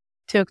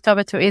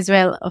October to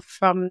Israel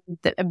from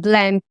a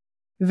blank,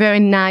 very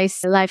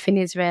nice life in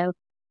Israel.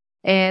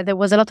 There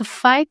was a lot of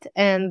fight,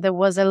 and there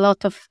was a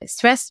lot of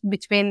stress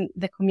between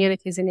the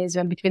communities in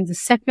Israel, between the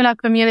secular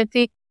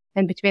community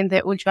and between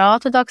the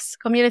ultra-Orthodox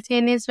community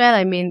in Israel.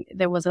 I mean,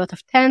 there was a lot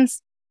of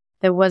tense.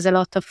 There was a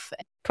lot of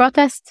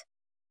protest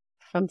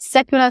from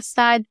secular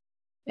side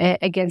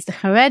against the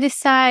Charedi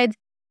side.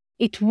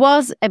 It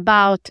was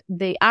about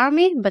the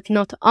army, but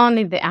not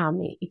only the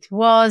army. It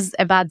was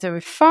about the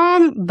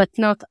reform, but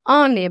not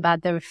only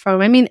about the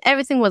reform. I mean,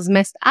 everything was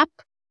messed up,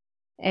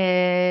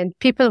 and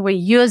people were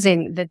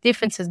using the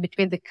differences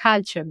between the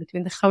culture,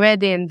 between the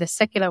Charedi and the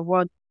secular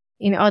world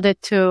in order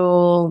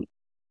to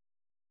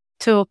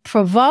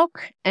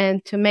provoke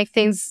and to make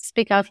things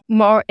speak out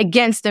more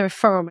against the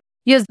reform.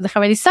 Use the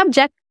Charedi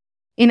subject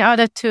in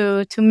order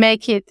to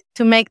make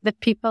the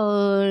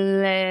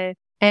people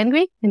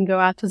angry and go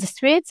out to the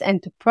streets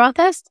and to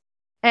protest.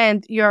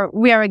 And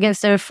we are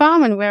against the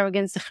reform and we are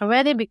against the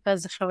Charedi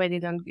because the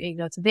Charedi don't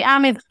go to the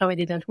army, the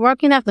Charedi don't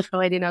work enough, the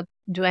Charedi don't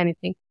do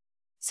anything.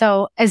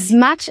 So as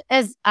much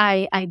as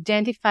I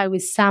identify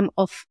with some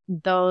of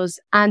those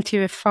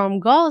anti-reform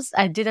goals,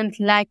 I didn't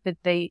like that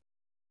they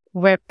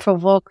were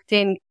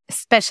provoking,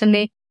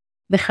 especially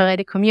the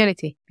Charedi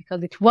community,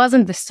 because it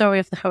wasn't the story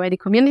of the Charedi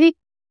community.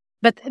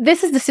 But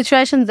this is the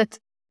situation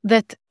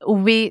that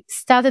we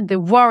started the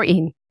war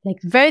in. Like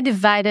very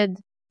divided,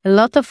 a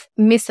lot of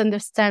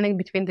misunderstanding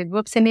between the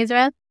groups in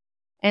Israel.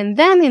 And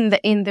then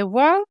in the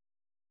war,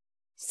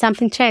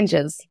 something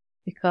changes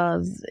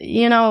because,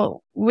 we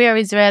are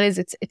Israelis.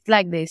 It's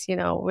like this, we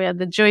are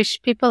the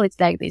Jewish people. It's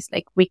like this,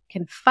 like we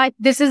can fight.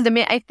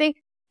 I think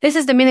this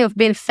is the meaning of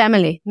being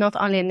family, not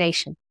only a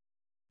nation.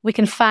 We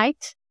can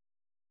fight.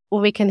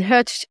 We can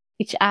hurt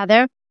each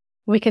other.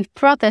 We can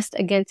protest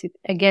against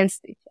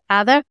each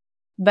other.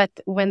 But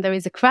when there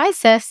is a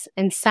crisis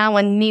and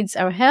someone needs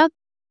our help,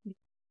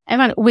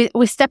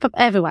 we step up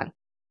everyone.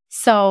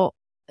 So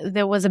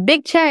there was a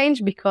big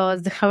change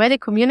because the Charedi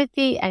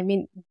community,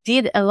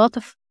 did a lot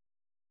of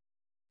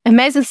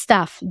amazing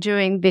stuff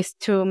during these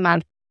 2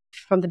 months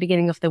from the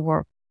beginning of the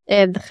war.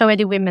 The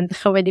Charedi women, the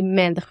Charedi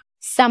men,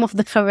 some of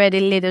the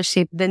Charedi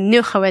leadership, the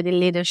new Charedi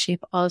leadership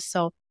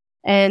also.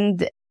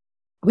 And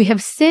we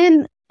have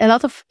seen a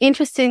lot of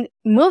interesting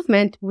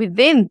movement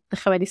within the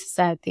Charedi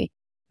society.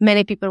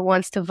 Many people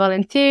want to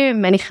volunteer.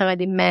 Many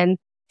Charedi men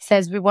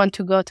says we want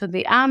to go to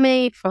the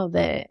army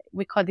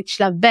we call it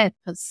Shlav Bet,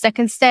 the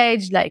second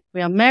stage, like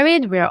we are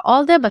married, we are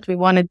older, but we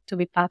wanted to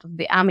be part of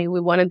the army. We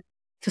wanted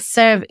to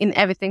serve in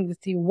everything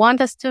that you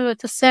want us to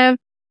serve.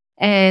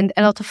 And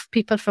a lot of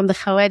people from the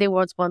Charedi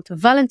world want to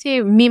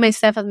volunteer. Me,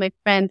 myself, and my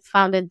friend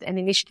founded an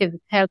initiative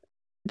that helped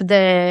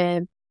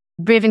the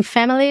bereaving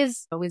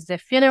families with their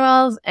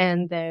funerals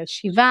and their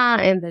Shiva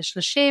and the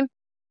Shloshim.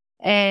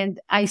 And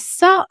I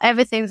saw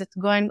everything that's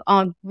going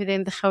on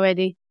within the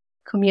Charedi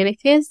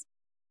communities.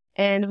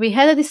 And we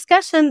had a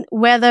discussion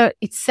whether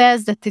it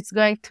says that it's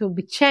going to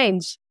be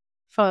changed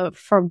for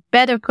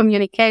better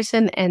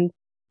communication and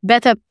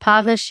better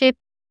partnership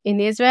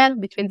in Israel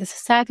between the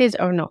societies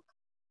or not.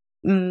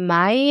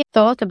 My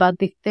thought about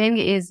this thing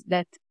is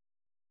that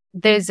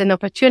there's an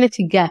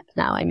opportunity gap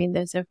now.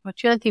 There's an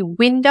opportunity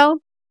window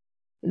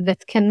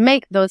that can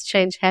make those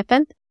change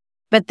happen.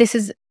 But this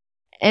is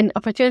an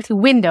opportunity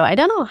window. I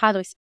don't know how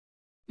to...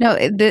 No,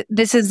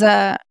 this is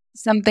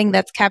something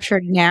that's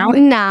captured now.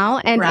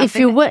 And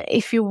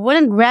if you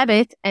wouldn't grab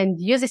it and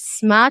use it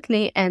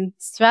smartly and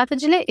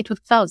strategically, it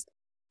would close.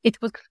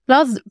 It would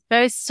close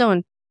very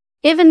soon.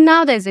 Even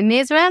nowadays in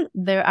Israel,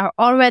 there are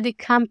already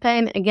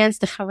campaigns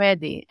against the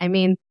Charedi.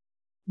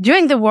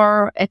 During the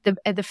war, at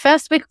the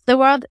first week of the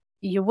war,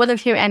 you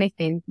wouldn't hear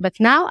anything. But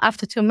now,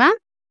 after 2 months,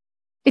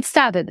 it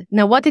started.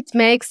 Now, what it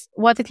makes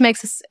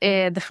us,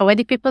 the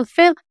Charedi people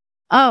feel,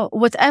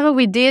 whatever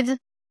we did,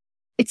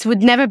 it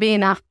would never be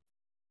enough.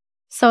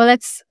 So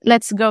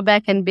let's go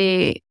back and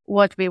be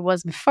what we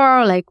was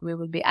before. Like we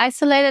will be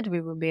isolated, we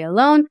will be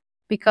alone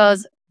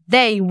because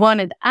they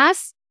wanted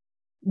us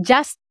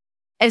just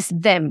as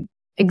them,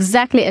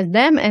 exactly as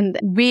them. And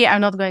we are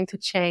not going to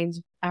change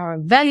our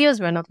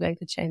values. We're not going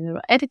to change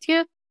our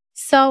attitude.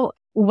 So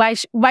why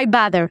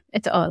bother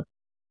at all?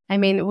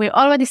 We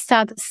already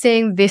start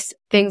seeing these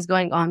things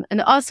going on.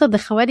 And also the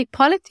Charedi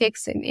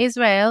politics in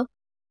Israel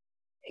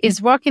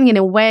is working in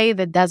a way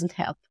that doesn't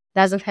help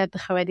the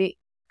Charedi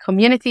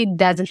community,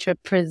 doesn't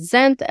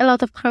represent a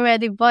lot of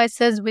Charedi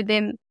voices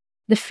within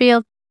the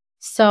field.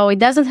 So it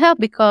doesn't help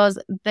because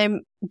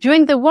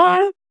during the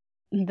war,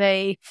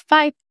 they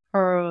fight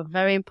for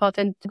very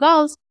important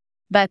goals,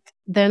 but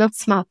they're not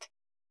smart.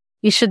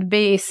 You should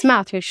be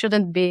smart. You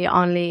shouldn't be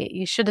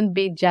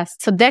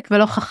just tzodek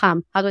velo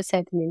chacham. How do I say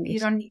it in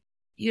English?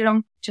 You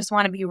don't just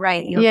want to be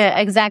right. Yeah,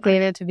 exactly.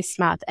 You need to be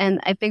smart. And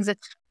I think that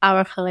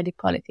our Charedi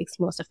politics,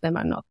 most of them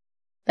are not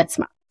that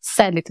smart,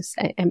 sadly to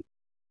say.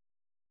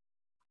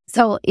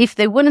 So if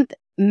they wouldn't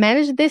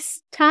manage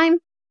this time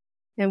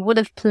and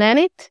wouldn't plan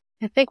it,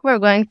 I think we're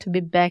going to be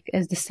back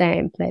as the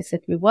same place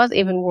that we was,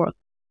 even worse.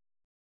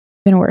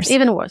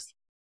 Even worse.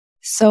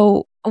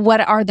 So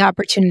what are the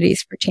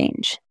opportunities for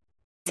change?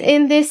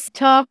 In this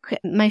talk,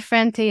 my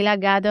friend Tehila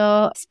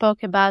Gado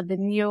spoke about the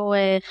new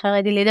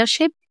Charedi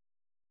leadership.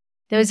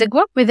 There is a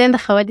group within the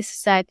Charedi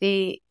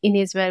society in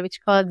Israel which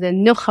called the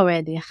New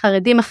Charedi,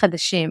 Charedim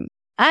HaChadashim.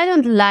 I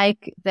don't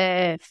like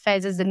the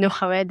phases, the New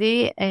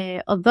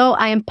Charedi, although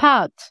I am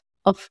part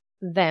of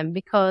them,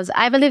 because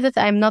I believe that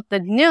I'm not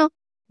that new,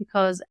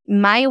 because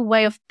my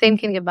way of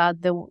thinking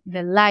about the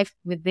life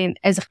within,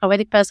 as a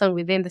Charedi person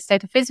within the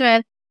state of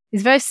Israel,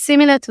 is very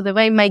similar to the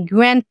way my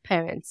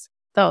grandparents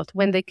thought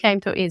when they came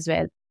to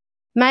Israel.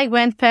 My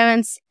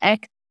grandparents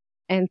act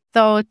and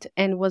thought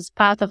and was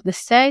part of the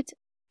state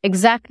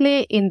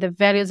exactly in the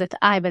values that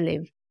I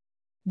believe.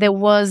 There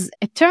was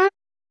a term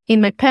in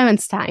my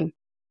parents' time.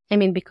 I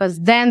mean, because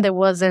then there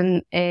was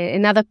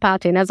another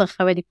party, another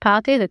Charedi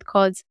party that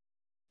called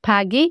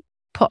Pagi,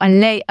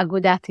 Po'alei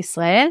Agudat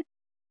Israel.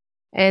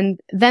 And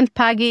then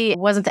Pagi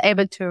wasn't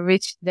able to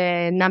reach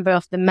the number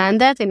of the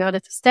mandate in order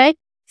to stay.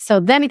 So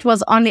then it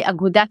was only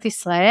Agudat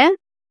Israel.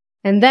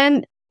 And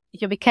then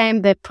you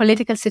became the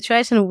political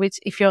situation in which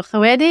if you're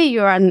Charedi,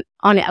 you are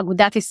only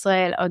Agudat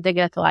Israel or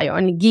Degel Torah, you're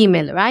only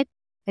Gimel, right?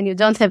 And you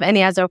don't have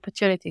any other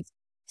opportunities.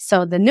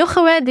 So the new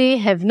Charedi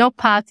have no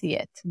party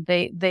yet.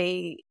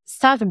 They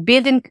start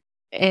building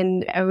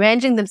and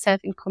arranging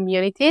themselves in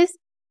communities.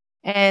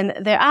 And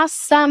there are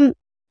some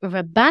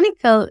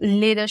rabbinical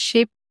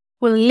leadership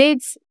who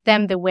leads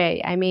them the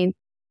way. I mean,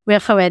 we're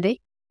Charedi.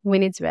 We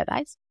need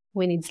rabbis.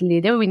 We need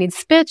leaders. We need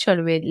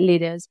spiritual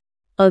leaders.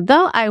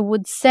 Although I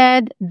would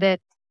say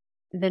that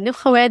the new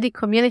Charedi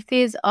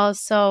community is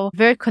also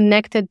very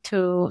connected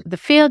to the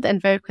field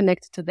and very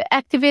connected to the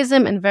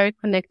activism and very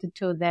connected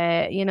to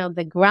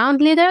the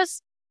ground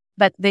leaders,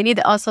 but they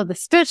need also the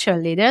spiritual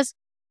leaders.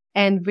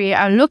 And we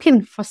are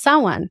looking for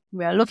someone.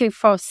 We are looking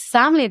for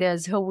some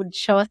leaders who would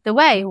show us the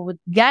way, who would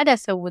guide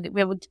us,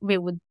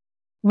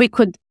 we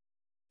could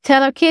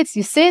tell our kids,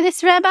 you see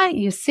this rabbi?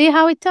 You see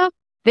how he talks?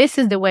 This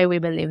is the way we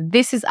believe.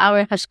 This is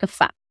our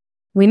hashkafa.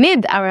 We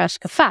need our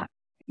hashkafa.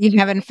 You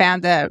haven't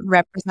found a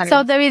representative.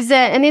 So there is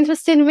an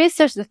interesting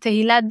research that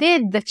Tehila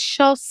did that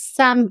shows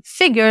some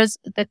figures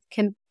that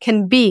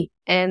can be.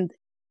 And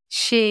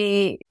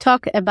she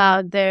talked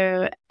about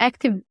their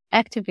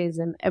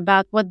activism,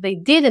 about what they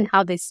did and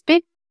how they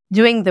speak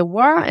during the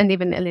war and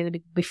even a little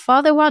bit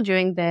before the war,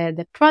 during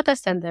the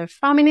protest and the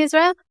reform in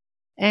Israel.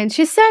 And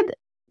she said,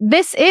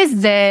 this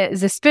is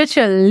the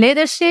spiritual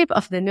leadership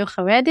of the new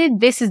Charedi.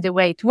 This is the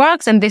way it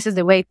works and this is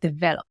the way it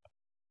developed.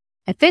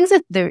 I think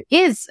that there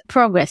is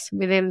progress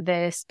within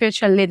the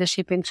spiritual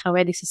leadership in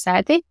Charedi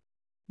society,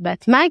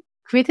 but my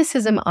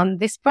criticism on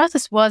this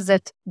process was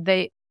that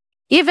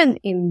even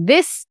in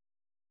this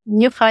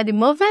new Charedi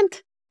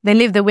movement, they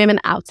leave the women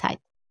outside.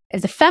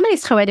 As a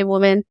feminist Charedi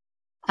woman,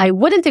 I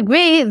wouldn't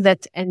agree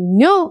that a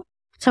new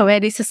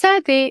Charedi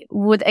society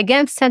would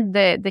again send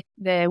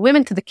the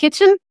women to the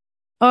kitchen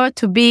or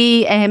to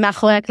be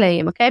מאחורי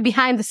הקלעים, okay,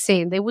 behind the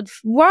scene. They would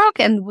work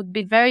and would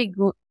be very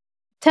good,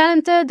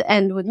 talented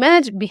and would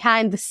manage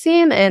behind the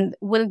scene and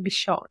wouldn't be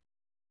shown.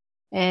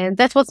 And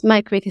that was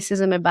my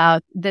criticism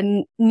about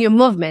the new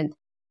movement.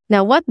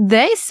 Now, what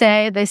they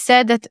said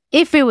that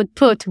if we would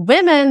put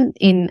women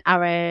in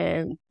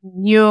our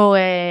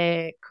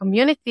new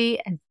community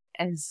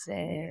as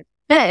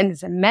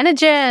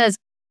managers,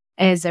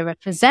 as a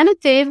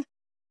representative,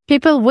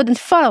 people wouldn't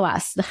follow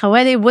us. The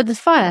Charedi wouldn't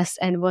follow us.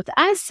 And what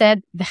I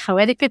said, the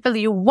Charedi people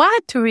you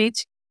want to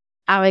reach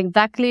are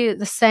exactly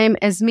the same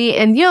as me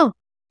and you.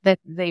 That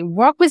they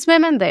work with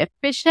women, they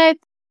appreciate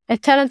a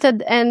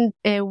talented and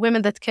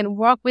women that can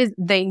work with.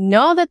 They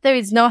know that there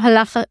is no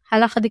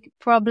halachic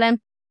problem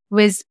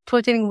with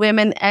putting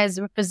women as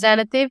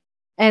representative,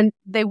 and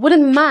they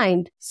wouldn't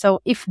mind. So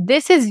if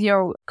this is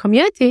your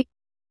community,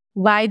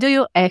 why do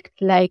you act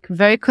like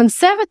very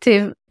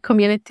conservative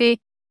community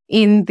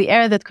in the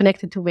area that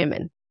connected to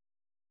women?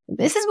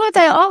 This is what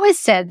I always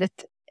said,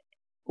 that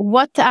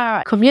what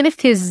our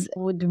communities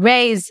would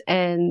raise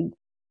and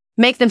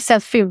make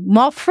themselves feel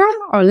more firm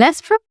or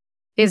less firm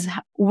is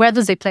where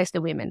do they place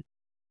the women.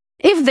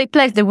 If they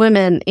place the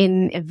women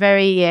in a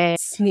very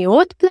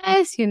sniut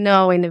place, in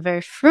a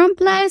very firm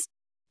place,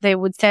 they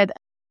would say,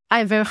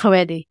 I'm very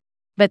Charedi.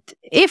 But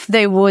if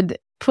they would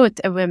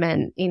put a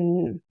woman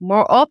in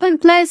more open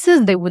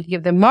places, they would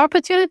give them more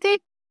opportunity.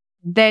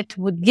 That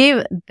would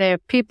give their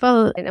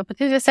people an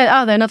opportunity to say,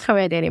 oh, they're not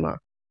Charedi anymore.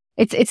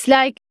 It's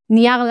like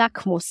niyar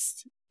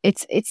lakmus.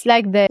 It's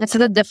like that's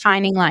the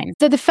defining line.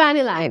 The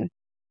defining line.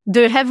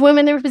 Do you have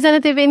women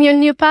representative in your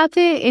new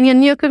party, in your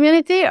new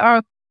community,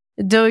 or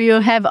do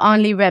you have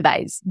only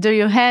rabbis? Do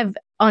you have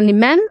only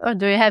men, or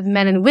do you have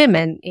men and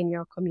women in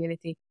your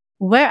community?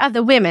 Where are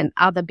the women?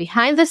 Are they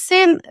behind the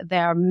scene? They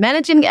are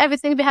managing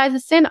everything behind the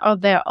scene, or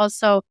they're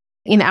also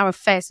in our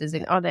faces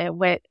in other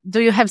way?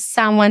 Do you have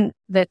someone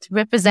that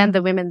represents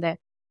the women there?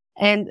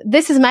 And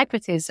this is my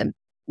criticism.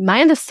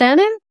 My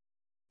understanding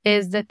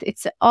is that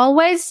it's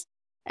always,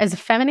 as a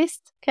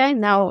feminist, okay,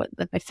 now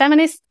that my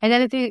feminist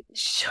identity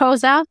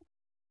shows out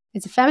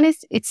as a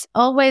feminist, it's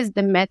always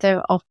the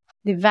matter of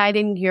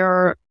dividing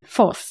your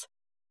force.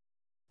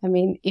 I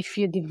mean, if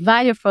you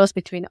divide your force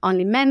between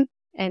only men,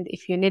 and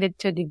if you needed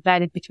to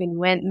divide it between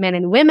men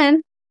and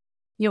women,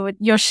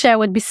 your share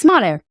would be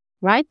smaller,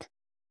 right?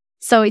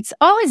 So it's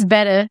always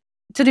better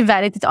to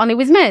divide it only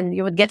with men.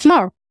 You would get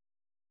more.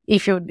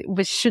 If you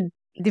should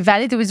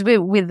divide it with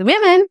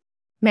women,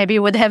 maybe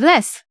you would have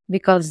less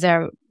because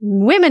there are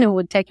women who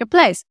would take your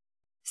place.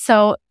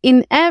 So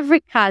in every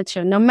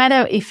culture, no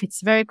matter if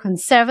it's very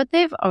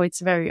conservative or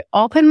it's very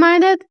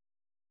open-minded,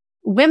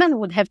 women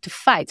would have to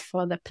fight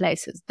for their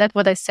places. That's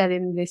what I said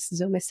in this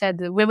Zoom. I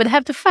said we would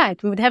have to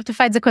fight. We would have to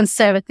fight the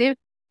conservative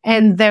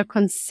and their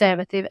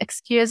conservative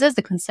excuses,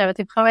 the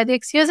conservative Haredi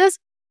excuses.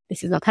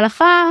 This is not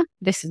halakha.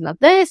 This is not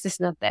this. This is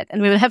not that.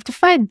 And we would have to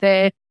fight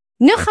the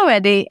new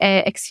Haredi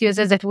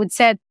excuses that would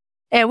say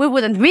we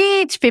wouldn't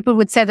reach. People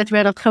would say that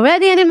we're not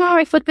Charedi anymore.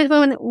 If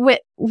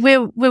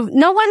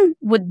no one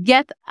would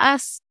get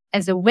us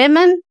as a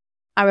women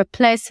our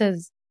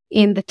places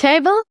in the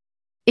table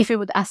if we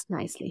would ask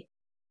nicely.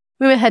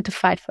 We will have to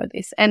fight for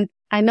this. And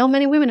I know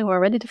many women who are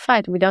ready to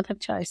fight. We don't have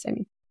choice. I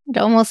mean, it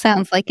almost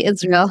sounds like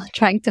Israel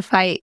trying to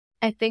fight.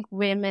 I think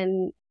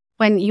women,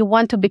 when you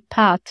want to be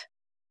part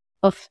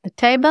of the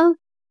table,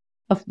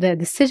 of the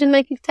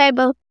decision-making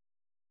table,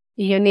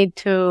 you need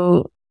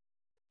to,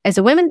 as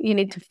a woman, you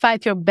need to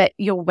fight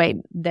your way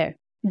there.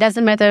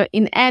 Doesn't matter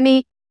in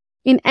any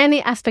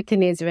aspect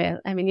in Israel.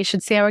 I mean, you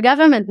should see our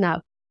government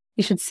now.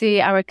 You should see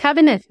our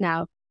cabinet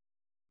now.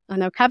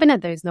 On our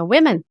cabinet, there is no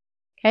women.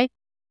 Okay.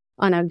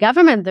 On our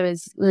government, there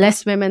is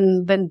less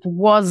women than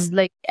was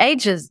like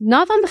ages.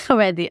 Not on the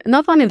Charedi,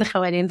 not only the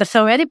Charedi. In the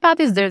Charedi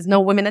parties, there is no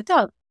women at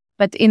all.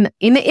 But even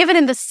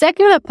in the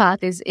secular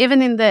parties,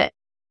 even in the,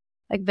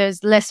 like,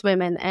 there's less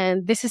women.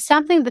 And this is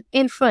something that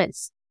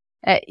influence.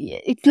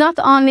 It's not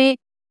only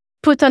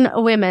put on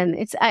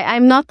women.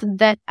 I'm not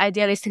that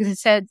idealistic that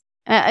said,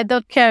 I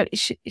don't care.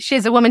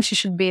 She's a woman. She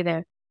should be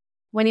there.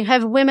 When you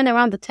have women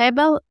around the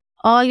table,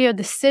 all your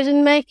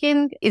decision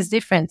making is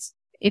different.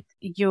 If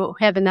you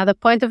have another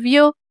point of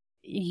view,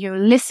 you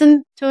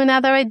listen to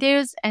another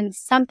ideas, and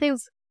something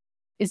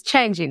is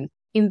changing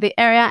in the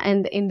area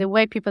and in the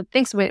way people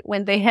think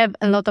when they have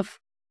a lot of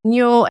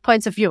new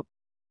points of view.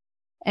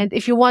 And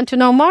if you want to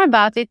know more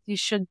about it,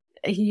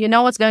 you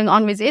know what's going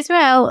on with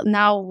Israel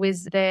now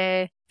with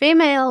the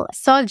female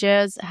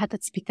soldiers,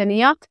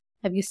 Hatatzpitaniyot.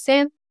 Have you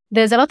seen?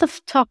 There's a lot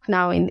of talk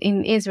now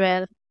in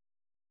Israel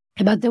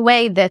about the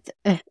way that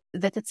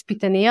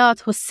Hatatzpitaniyot,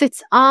 who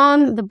sits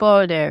on the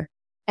border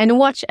and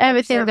watch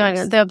everything going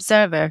on, the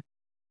observer.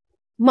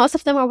 Most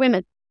of them are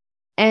women.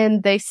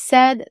 And they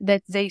said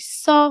that they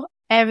saw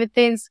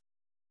everything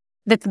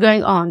that's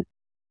going on.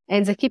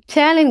 And they keep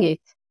telling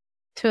it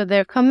to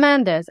their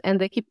commanders,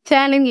 and they keep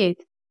telling it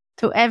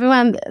to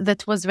everyone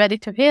that was ready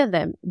to hear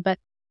them. But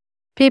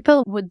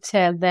people would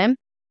tell them,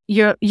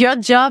 your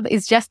job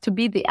is just to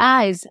be the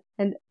eyes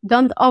and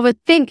don't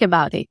overthink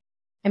about it.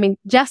 I mean,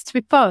 just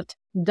report.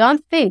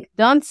 Don't think.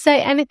 Don't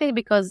say anything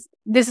because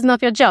this is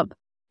not your job.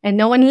 And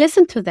no one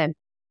listened to them.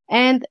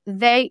 And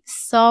they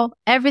saw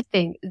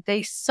everything.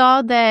 They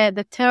saw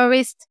the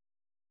terrorists.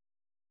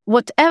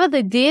 Whatever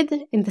they did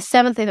in the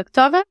 7th of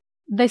October,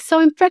 they saw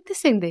him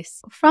practicing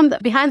this from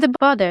behind the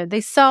border.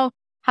 They saw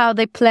how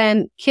they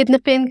plan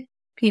kidnapping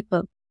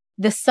people.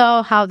 They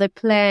saw how they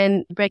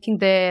plan breaking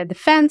the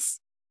fence.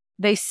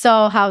 They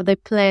saw how they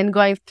plan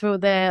going through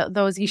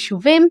those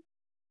yishuvim.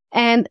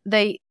 And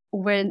they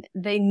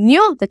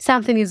knew that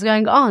something is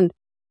going on.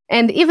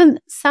 And even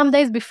some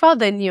days before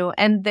they knew,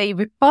 and they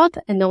report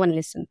and no one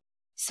listened.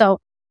 So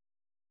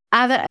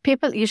other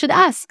people, you should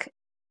ask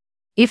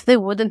if there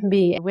wouldn't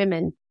be a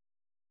women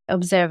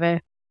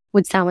observer,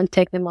 would someone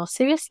take them more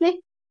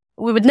seriously?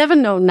 We would never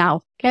know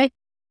now, okay?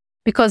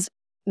 Because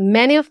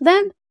many of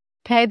them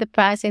paid the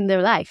price in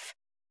their life.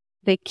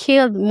 They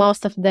killed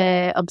most of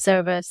the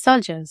observer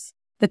soldiers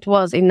that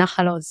was in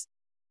Nahal Oz.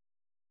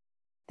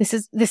 This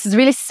is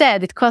really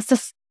sad. It cost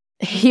us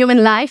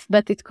human life,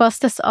 but it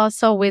cost us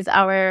also with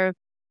our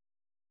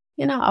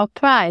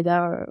pride,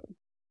 our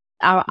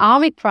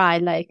army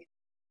pride. Like,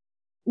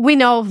 we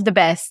know the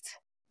best.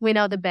 We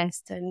know the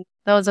best. And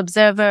those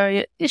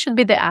observers, you should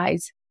be the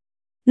eyes.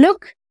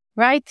 Look,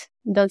 right?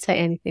 Don't say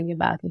anything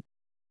about it.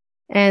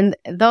 And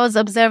those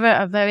observers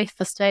are very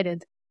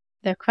frustrated.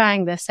 They're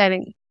crying. They're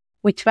saying,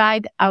 we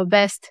tried our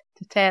best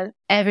to tell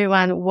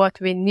everyone what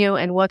we knew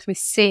and what we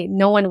see.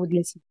 No one would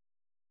listen.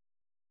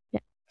 Yeah.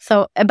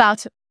 So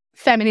about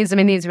feminism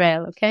in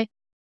Israel, okay?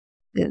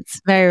 It's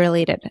very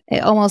related.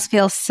 It almost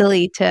feels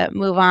silly to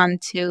move on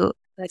to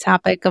the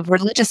topic of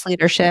religious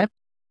leadership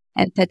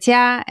and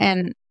Tatya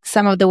and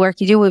some of the work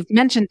you do. We've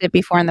mentioned it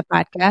before in the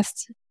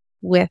podcast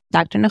with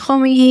Dr.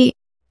 Nahomi.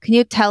 Can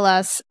you tell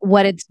us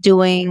what it's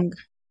doing?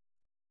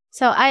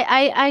 So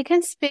I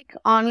can speak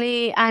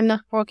only, I'm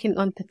not working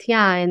on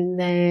Tatya,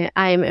 and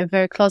I'm a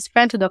very close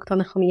friend to Dr.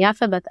 Nahomi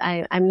Yafa, but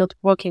I'm not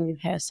working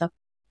with her. So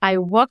I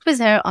worked with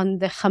her on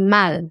the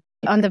Hamal,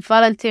 on the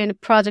volunteering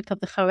project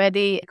of the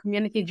Charedi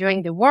community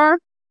during the war.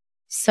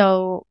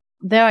 So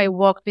there I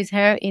worked with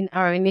her in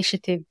our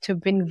initiative to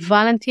bring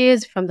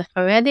volunteers from the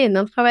Charedi and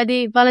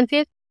non-Charedi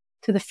volunteers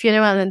to the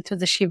funeral and to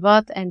the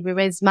Shivot, and we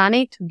raised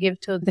money to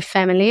give to the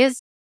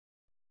families.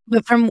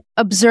 But from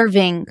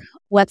observing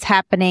what's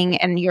happening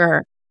and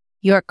your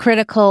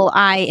critical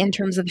eye in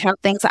terms of how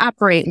things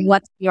operate,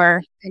 what's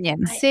your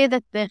opinion? I see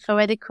that the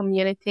Charedi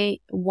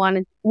community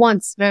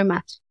wants very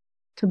much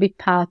to be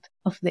part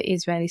of the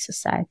Israeli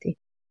society.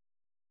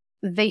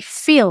 They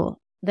feel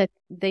that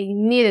they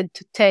needed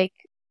to take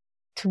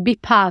to be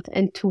part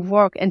and to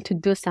work and to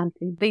do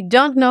something. They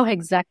don't know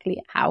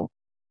exactly how.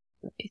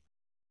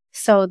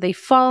 So they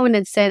phone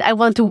and said, I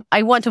want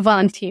to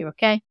volunteer.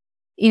 Okay.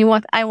 You know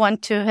what? I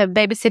want to have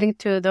babysitting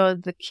to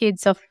the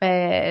kids of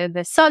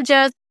the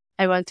soldiers.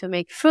 I want to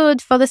make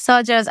food for the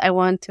soldiers. I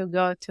want to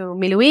go to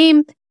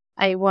Miluim.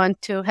 I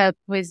want to help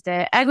with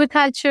the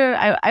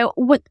agriculture.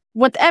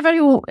 Whatever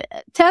you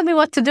tell me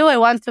what to do, I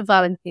want to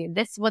volunteer.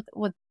 That's what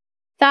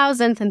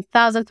thousands and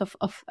thousands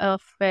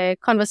of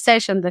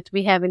conversations that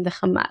we have in the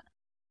Hamal.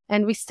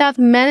 And we start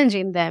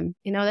managing them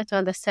in order to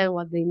understand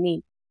what they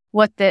need,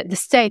 what the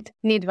state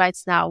needs right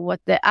now,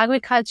 what the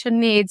agriculture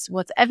needs,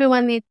 what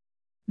everyone needs.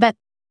 But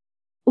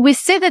we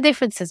see the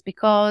differences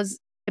because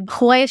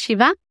B'churei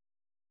Yeshiva,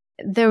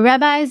 the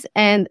rabbis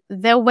and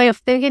their way of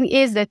thinking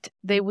is that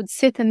they would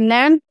sit and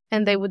learn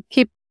and they would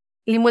keep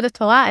Limud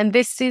Torah, and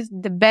this is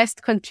the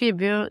best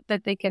contribute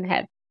that they can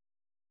have.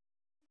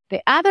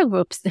 The other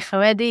groups, the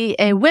Charedi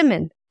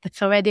women, the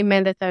Charedi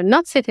men that are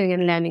not sitting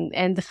and learning,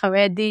 and the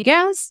Charedi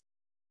girls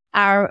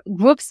are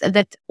groups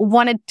that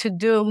wanted to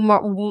do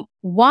more,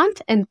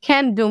 want and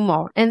can do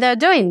more. And they're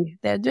doing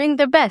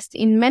their best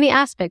in many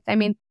aspects. I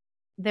mean,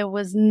 there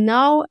was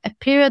no a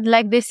period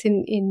like this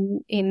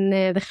in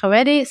the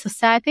Charedi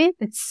society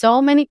that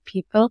so many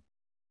people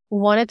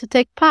wanted to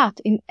take part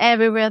in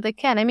everywhere they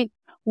can. I mean,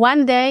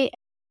 one day,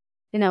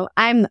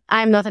 I'm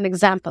not an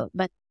example,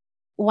 but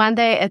one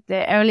day at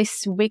the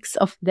earliest weeks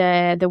of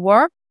the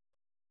war,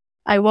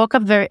 I woke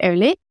up very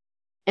early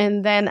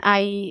and then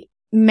I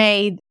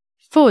made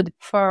food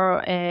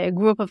for a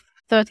group of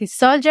 30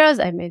 soldiers.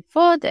 I made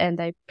food and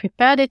I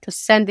prepared it to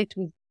send it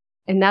with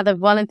another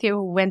volunteer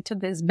who went to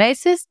this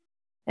basis.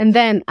 And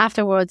then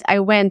afterwards, I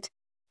went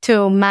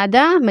to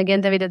MADA,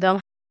 Magen David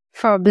Adom,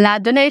 for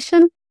blood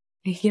donation.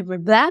 I gave her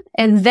blood.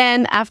 And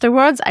then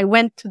afterwards, I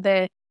went to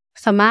the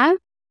Hamal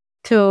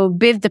to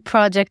build the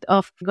project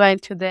of going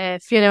to the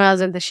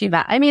funerals and the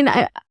Shiva. I mean,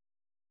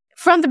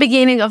 from the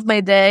beginning of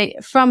my day,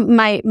 from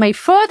my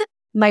food,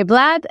 my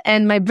blood,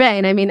 and my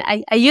brain, I mean,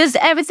 I used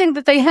everything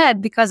that I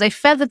had because I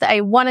felt that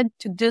I wanted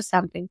to do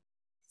something.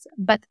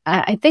 But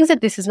I think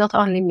that this is not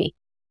only me.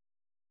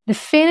 The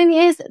feeling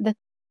is that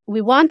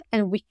we want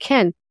and we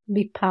can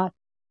be part.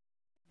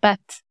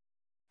 But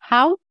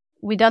how?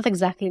 We don't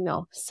exactly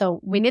know. So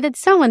we needed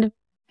someone to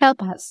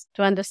help us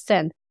to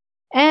understand.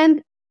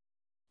 And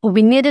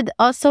we needed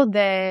also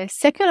the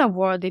secular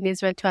world in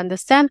Israel to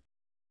understand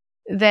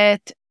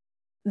that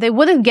they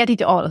wouldn't get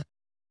it all.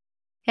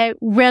 Okay,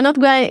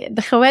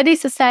 the Charedi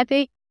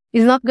society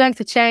is not going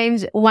to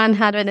change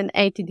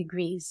 180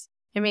 degrees.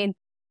 I mean,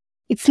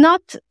 it's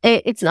not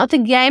a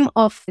game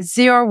of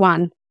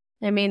 0-1.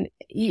 I mean,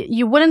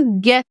 you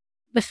wouldn't get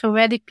the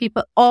Charedi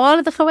people,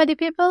 all the Charedi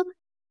people,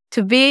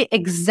 to be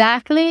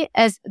exactly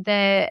as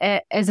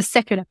the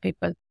secular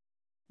people.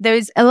 There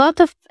is a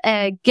lot of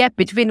gap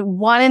between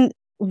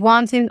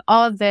wanting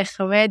all the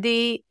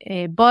Charedi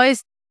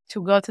boys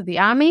to go to the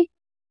army,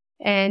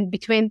 and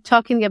between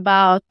talking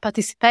about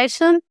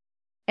participation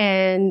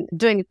and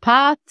doing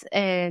part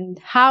and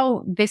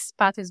how this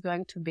part is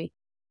going to be.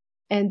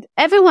 And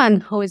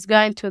everyone who is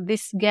going to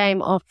this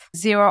game of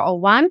 0 or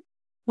 1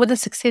 wouldn't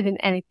succeed in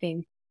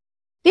anything.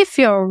 If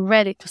you're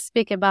ready to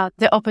speak about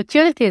the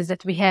opportunities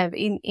that we have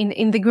in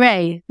the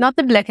gray, not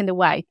the black and the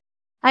white.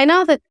 I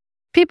know that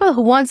people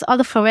who want all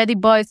the Charedi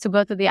boys to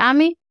go to the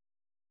army,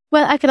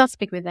 well, I cannot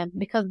speak with them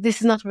because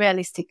this is not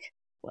realistic.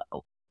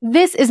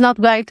 This is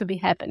not going to be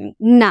happening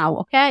now,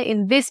 okay?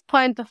 In this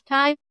point of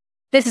time,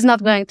 this is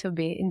not going to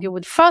be. And you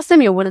would force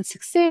them, you wouldn't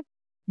succeed.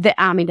 The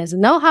army doesn't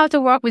know how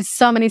to work with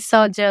so many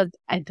soldiers.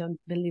 I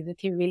don't believe that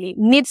he really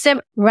needs them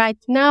right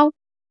now.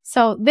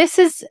 So this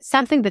is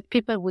something that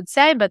people would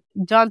say, but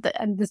don't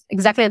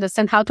exactly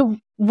understand how to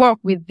work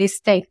with this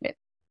statement.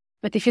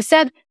 But if you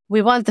said,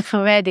 we want the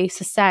Charedi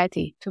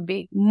society to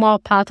be more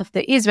part of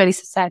the Israeli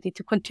society,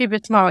 to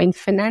contribute more in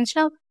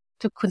financial,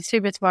 to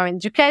contribute more in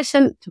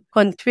education, to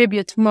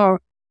contribute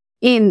more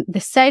in the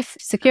safe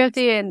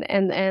security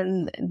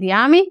and the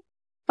army.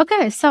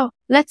 Okay, so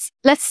let's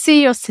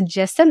see your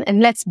suggestion and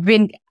let's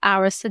bring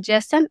our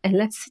suggestion and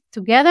let's sit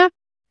together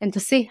and to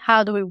see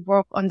how do we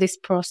work on this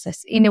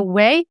process in a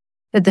way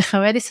that the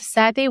Charedi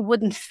society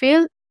wouldn't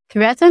feel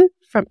threatened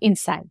from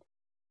inside.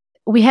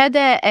 We had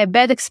a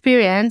bad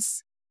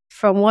experience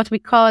from what we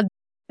call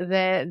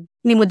the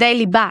Limudei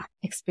Liba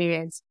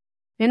experience.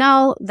 You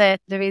know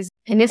that there is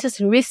an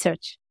interesting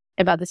research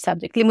about the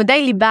subject.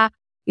 Limudei Liba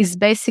is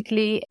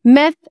basically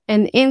math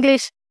and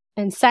English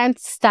and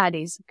science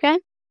studies, okay?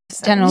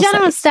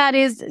 General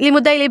studies,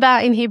 Limudei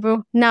Liba in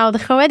Hebrew. Now, the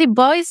Charedi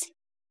boys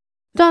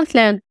don't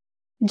learn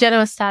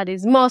general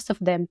studies, most of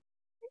them.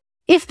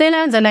 If they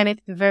learn it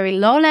at a very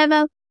low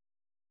level.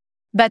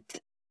 But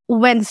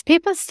when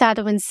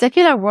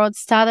secular world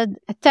started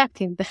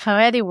attacking the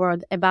Charedi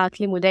world about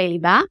Limudei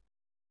Liba,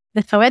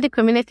 the Charedi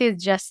community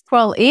just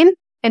crawled in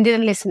and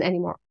didn't listen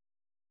anymore.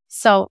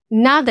 So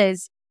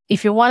nowadays,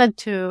 if you wanted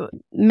to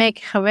make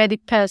a Charedi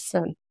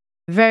person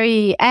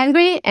very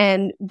angry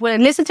and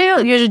wouldn't listen to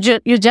you,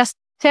 you just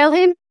tell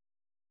him,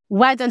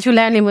 why don't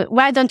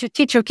you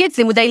teach your kids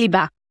Limudei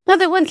Liba? No,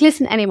 they won't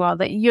listen anymore.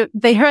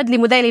 They heard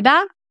Limudei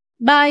Liba.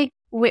 Bye.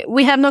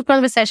 We have no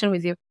conversation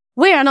with you.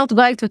 We are not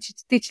going to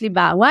teach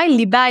Liba. Why?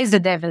 Liba is the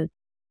devil.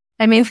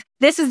 I mean,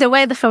 this is the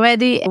way the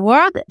Charedi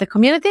world, the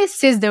community,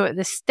 sees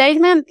the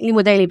statement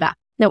Limudei Liba.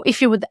 Now,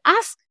 if you would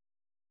ask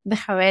the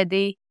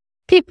Charedi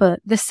people,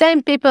 the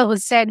same people who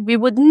said we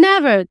would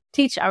never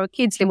teach our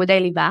kids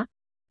Limudei Liba,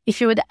 if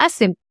you would ask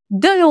them,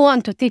 do you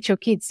want to teach your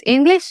kids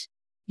English,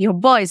 your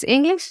boys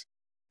English?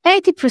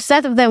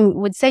 80% of them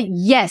would say,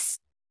 yes,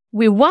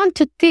 we want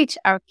to teach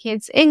our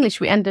kids English.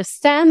 We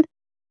understand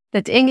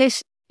that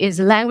English is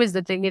a language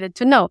that they needed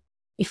to know.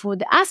 If we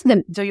would ask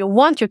them, do you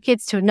want your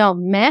kids to know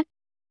math?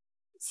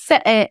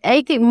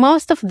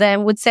 Most of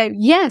them would say,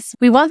 yes,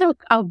 we want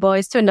our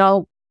boys to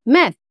know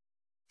math.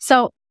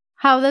 So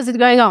how does it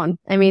going on?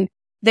 I mean,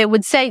 they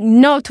would say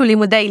no to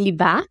Limudei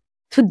Liba,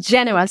 to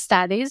general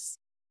studies,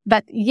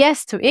 but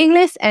yes to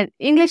English and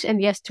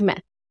yes to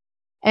math.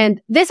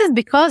 And this is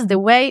because the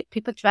way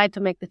people try to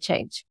make the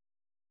change.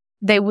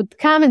 They would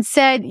come and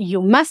say,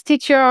 you must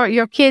teach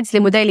your kids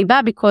Limudei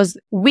Liba because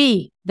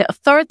we, the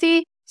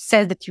authority,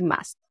 says that you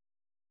must.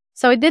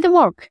 So it didn't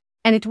work,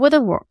 and it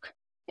wouldn't work.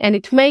 And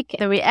it make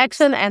the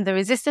reaction and the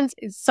resistance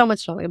is so much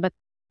stronger. But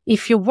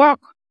if you work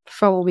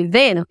from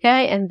within,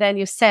 okay, and then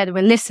you said,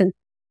 well, listen,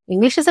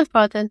 English is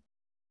important,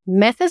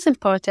 math is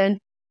important,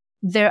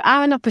 there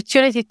are an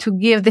opportunity to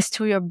give this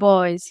to your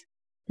boys.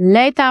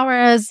 Late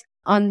hours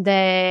on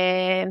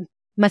the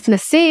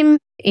matnasim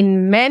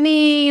in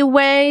many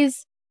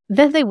ways,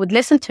 then they would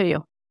listen to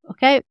you,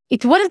 okay?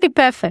 It wouldn't be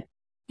perfect.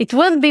 It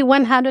wouldn't be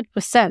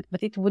 100%,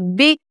 but it would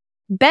be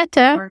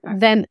better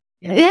than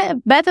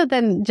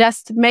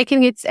just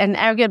making it an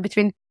argument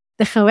between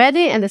the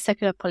Charedi and the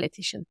secular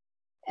politician.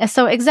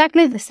 So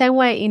exactly the same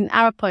way in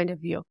our point of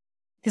view.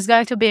 It is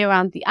going to be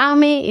around the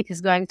army. It is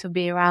going to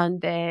be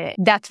around the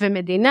Dat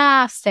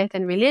v'Medina, state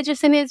and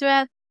religious in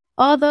Israel.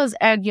 All those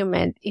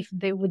arguments, if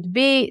they would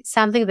be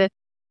something that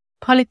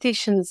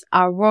politicians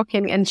are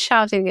working and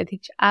shouting at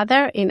each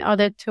other in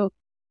order to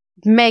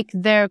make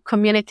their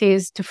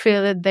communities to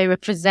feel that they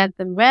represent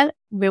them well,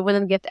 we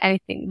wouldn't get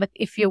anything. But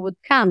if you would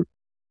come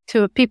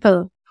to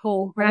people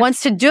who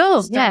wants to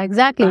do,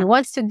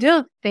 wants to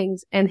do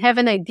things and have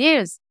an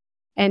ideas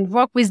and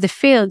work with the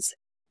fields,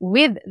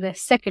 with the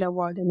secular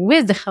world and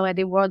with the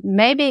Charedi world,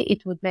 maybe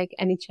it would make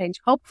any change,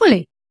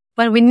 hopefully.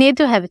 But we need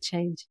to have a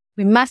change.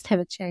 We must have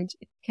a change.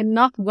 It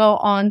cannot go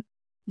on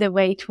the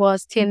way it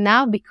was till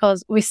now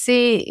because we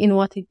see in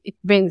what it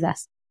brings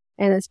us.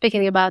 And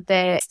speaking about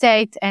the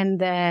state and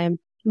the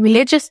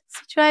religious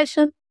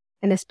situation,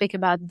 and I speak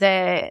about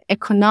the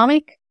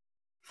economic,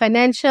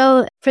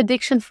 financial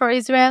prediction for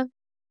Israel,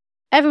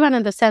 everyone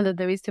understands that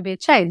there is to be a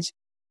change.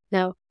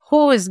 Now,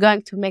 who is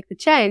going to make the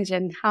change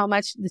and how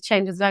much the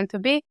change is going to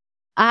be?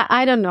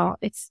 I don't know.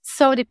 It's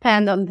so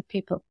dependent on the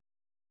people.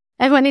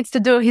 Everyone needs to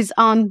do his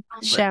own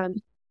share.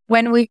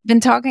 When we've been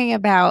talking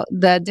about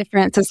the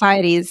different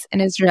societies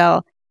in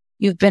Israel,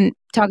 you've been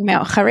talking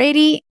about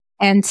Charedi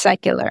and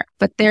secular,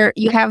 but there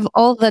you have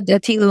all the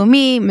Dati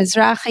Leumi,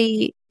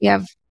 Mizrahi, you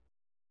have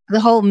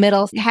the whole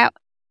middle. How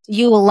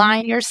you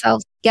align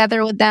yourself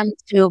together with them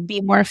to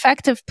be more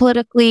effective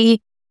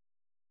politically?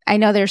 I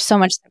know there's so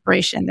much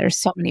separation. There's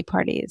so many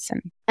parties.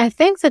 And I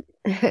think that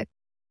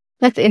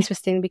that's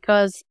interesting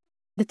because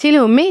the Dati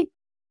Leumi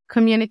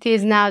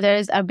communities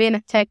nowadays are being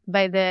attacked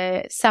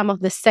by some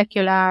of the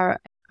secular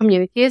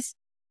communities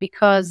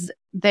because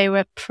they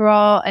were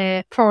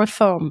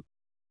pro-reform.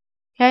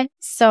 Okay?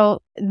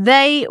 So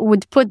they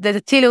would put the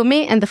Dati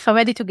Leumi and the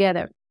Charedi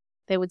together.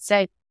 They would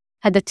say,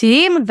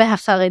 Hadatiyim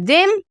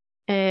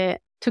v'hacharedim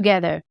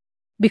together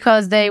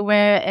because they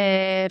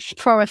were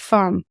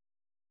pro-reform.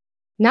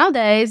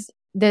 Nowadays,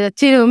 the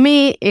Dati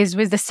Leumi is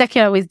with the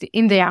secular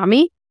in the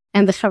army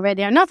and the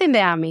Charedi are not in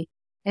the army.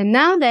 And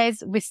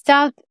nowadays, we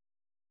start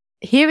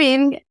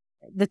hearing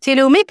the Dati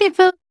Leumi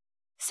people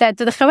said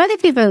to the Charedi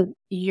people,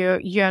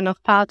 you're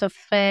not part of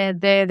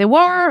the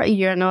war,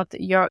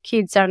 your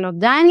kids are not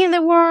dying in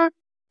the war,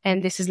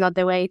 and this is not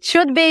the way it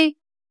should be.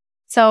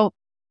 So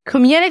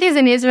communities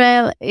in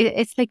Israel,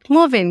 it's like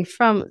moving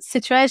from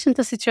situation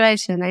to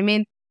situation. I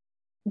mean,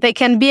 they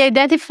can be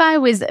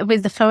identified with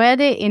the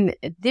Charedi in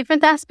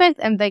different aspects,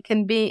 and they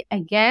can be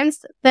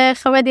against the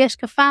Charedi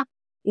Ashkafa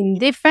in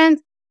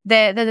different.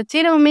 The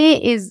Dati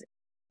Leumi is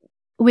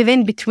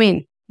within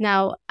between.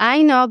 Now,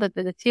 I know that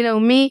the Dati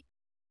Leumi,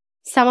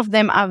 some of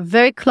them are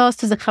very close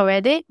to the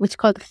Charedi, which is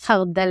called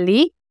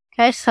Chardali,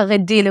 okay,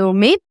 Charedi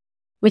Leumi,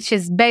 which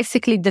is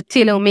basically the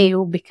Dati Leumi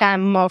who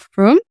become more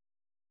firm.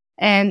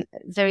 And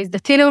there is the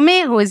Dati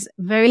Leumi who is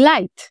very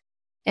light.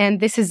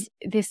 And this is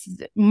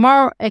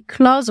more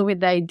close with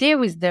the idea,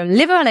 with the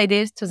liberal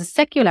ideas to the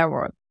secular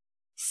world.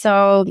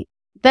 So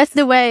that's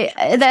the way,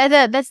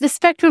 that's the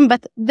spectrum,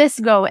 but this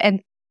go.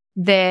 And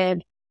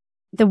the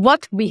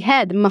what we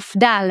had,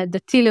 Mafdal,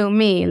 Dati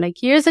Leumi,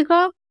 like years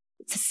ago,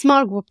 it's a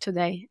small group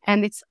today.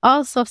 And it's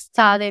also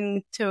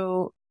starting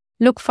to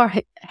look for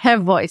her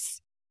voice.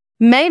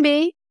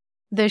 Maybe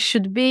there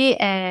should be,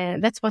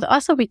 that's what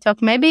also we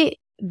talk, maybe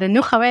the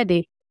new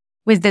Charedi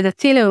with the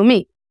Dati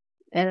Leumi.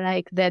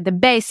 like the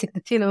basic,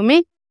 the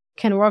Tilumi,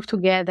 can work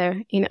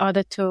together in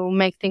order to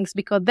make things,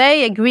 because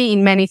they agree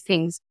in many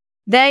things.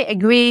 They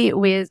agree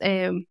with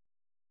a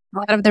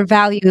lot of their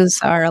values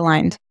are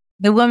aligned.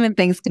 The woman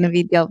thing's going to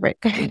be deal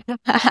breaker.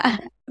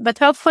 But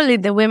hopefully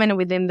the women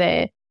within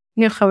the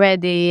new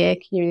Charedi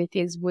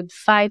communities would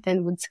fight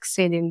and would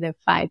succeed in the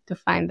fight to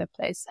find the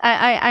place.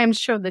 I am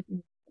sure that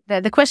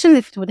the question is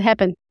if it would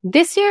happen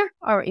this year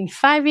or in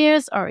 5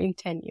 years or in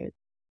 10 years.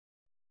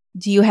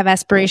 Do you have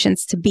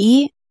aspirations to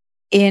be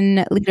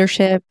in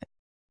leadership?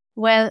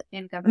 Well,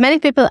 many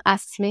people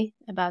ask me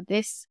about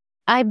this.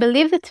 I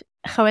believe that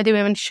Charedi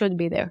women should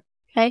be there.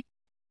 Okay.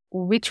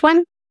 Which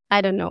one?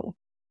 I don't know.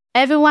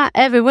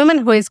 Every woman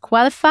who is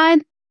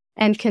qualified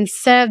and can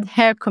serve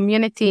her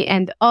community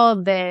and all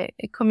the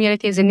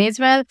communities in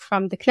Israel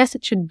from the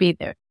Knesset should be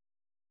there.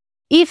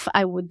 If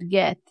I would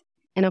get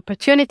an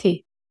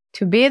opportunity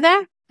to be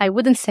there, I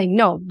wouldn't say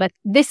no, but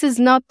this is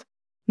not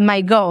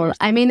my goal.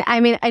 I mean,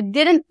 I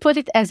didn't put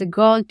it as a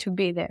goal to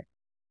be there.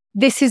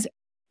 This is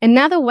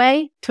another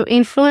way to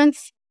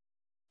influence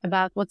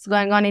about what's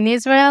going on in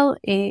Israel,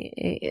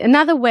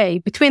 another way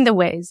between the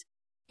ways.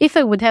 If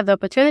I would have the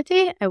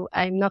opportunity,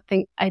 I don't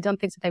think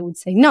that I would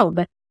say no,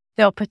 but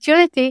the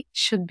opportunity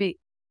should be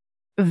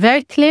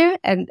very clear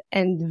and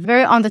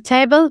very on the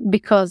table,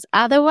 because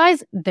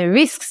otherwise the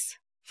risks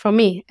for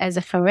me as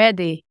a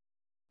Charedi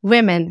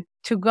woman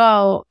to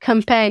go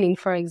campaigning,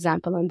 for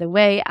example, on the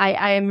way,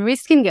 I am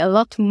risking a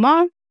lot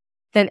more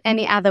than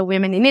any other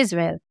women in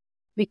Israel.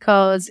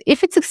 Because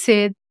if it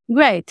succeeds,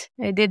 great.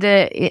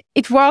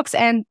 It works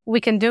and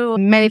we can do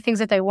many things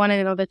that I wanted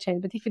in order to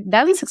change. But if it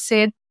doesn't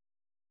succeed,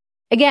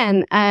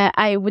 again,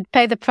 I would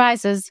pay the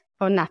prices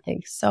for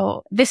nothing.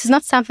 So this is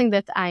not something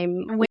that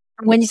I'm...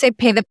 When you say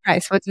pay the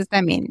price, what does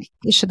that mean?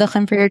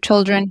 Shidduchim for your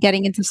children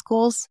getting into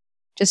schools?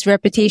 Just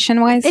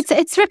reputation-wise?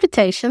 It's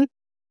reputation.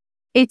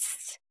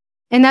 It's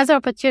another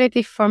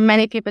opportunity for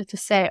many people to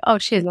say, oh,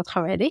 she's not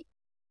Charedi.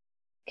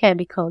 Okay,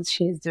 because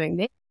she's doing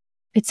this.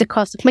 It's the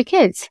cost of my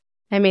kids.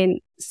 I mean,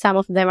 some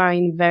of them are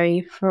in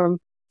very firm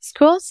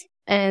schools,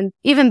 and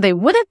even they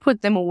wouldn't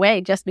put them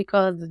away just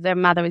because their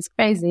mother is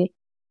crazy.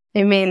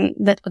 I mean,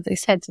 that's what they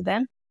said to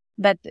them.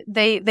 But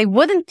they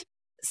wouldn't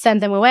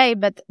send them away,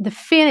 but the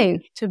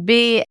feeling to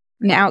be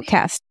an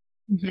outcast.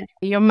 Mm-hmm.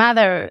 Your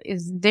mother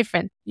is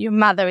different. Your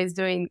mother is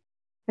doing,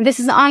 and this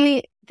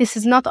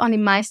is not only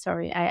my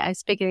story. I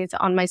speak it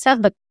on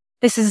myself, but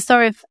this is a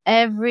story of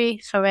every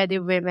Charedi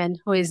woman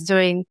who is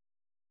doing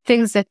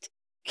things that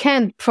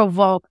can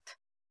provoke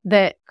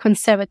the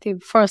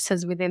conservative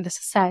forces within the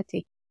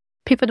society.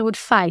 People would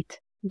fight.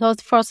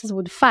 Those forces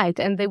would fight,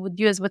 and they would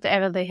use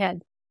whatever they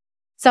had.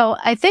 So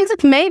I think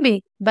that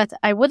maybe, but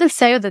I wouldn't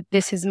say that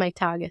this is my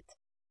target.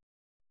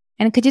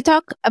 And could you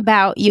talk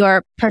about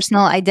your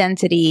personal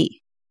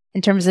identity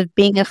in terms of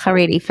being a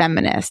Charedi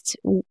feminist?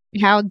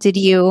 How did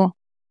you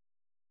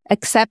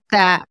accept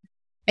that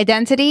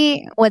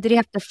identity? What did you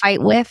have to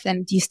fight with?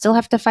 And do you still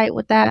have to fight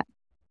with that?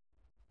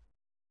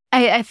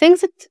 I think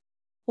that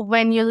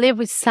when you live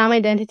with some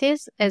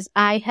identities, as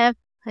I have,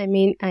 I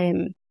mean, I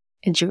am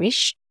a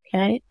Jewish,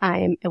 okay? I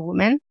am a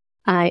woman.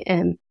 I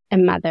am a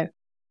mother.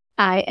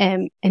 I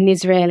am an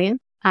Israeli.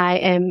 I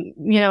am,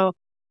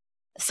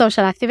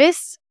 social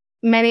activist,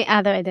 many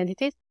other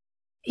identities.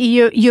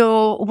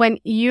 When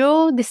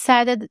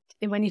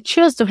you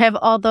choose to have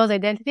all those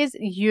identities,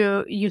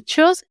 you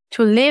choose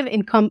to live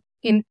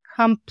in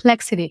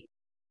complexity.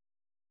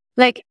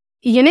 Like,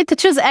 you need to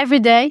choose every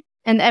day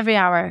and every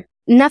hour.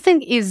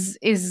 Nothing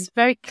is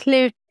very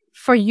clear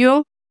for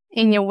you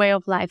in your way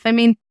of life. I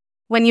mean,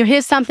 when you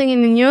hear something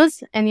in the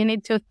news and you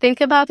need to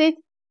think about it,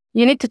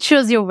 you need to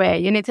choose your way.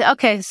 You need to,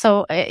 okay,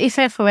 so if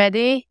I'm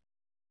Charedi,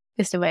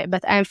 this is the way,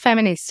 but I'm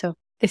feminist, so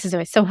this is the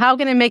way. So how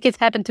can I make it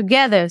happen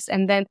together?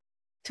 And then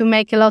to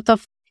make a lot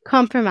of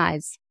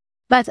compromise.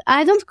 But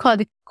I don't call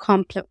it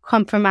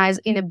compromise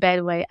in a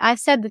bad way. I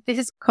said that this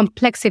is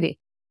complexity.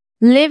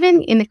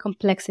 Living in a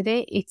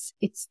complexity,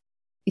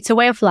 it's a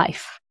way of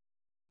life.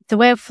 It's a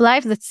way of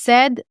life that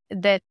said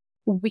that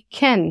we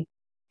can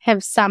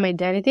have some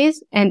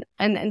identities and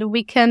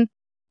we can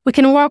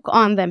work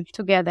on them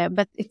together,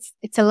 but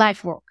it's a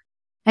life work.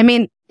 I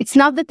mean, it's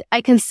not that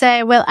I can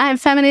say, well, I'm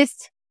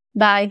feminist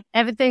by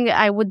everything.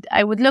 I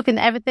would look in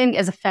everything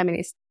as a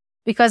feminist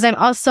because I'm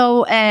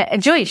also a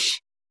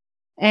Jewish,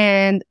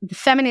 and the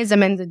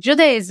feminism and the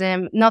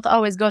Judaism not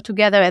always go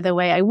together the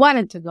way I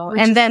wanted to go.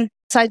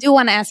 So I do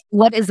want to ask,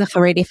 what is a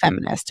Charedi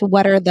feminist?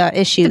 What are the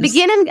issues? At the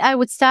beginning, I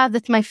would start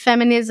that my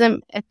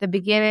feminism at the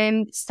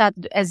beginning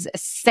started as a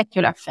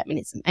secular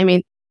feminism. I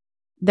mean,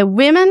 the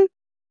women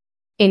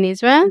in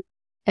Israel,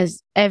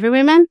 as every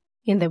woman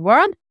in the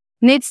world,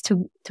 needs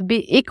to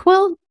be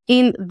equal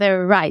in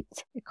their right,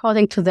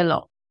 according to the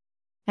law.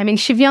 I mean,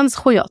 shivyon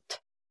zchuyot.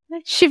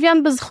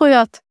 Shivyon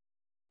b'zchuyot.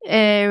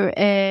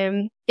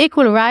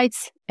 Equal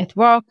rights at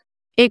work,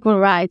 equal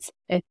rights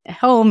at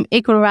home,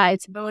 equal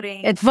rights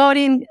at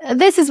voting.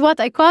 This is what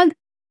I called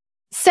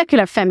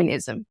secular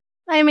feminism.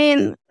 I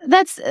mean,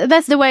 that's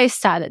the way it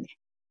started.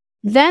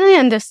 Then I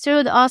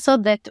understood also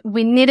that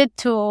we needed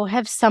to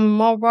have some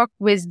more work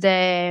with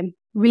the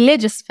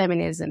religious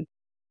feminism.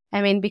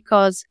 I mean,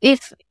 because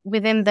if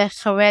within the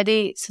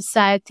Charedi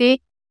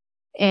society,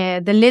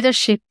 the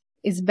leadership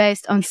is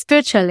based on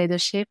spiritual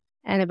leadership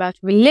and about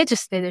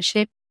religious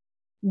leadership,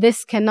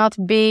 this cannot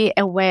be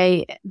a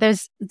way.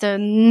 There's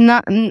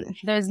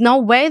no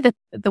way that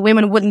the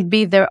women wouldn't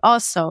be there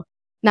also.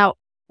 Now,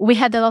 we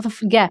had a lot of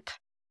gap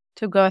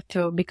to go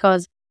through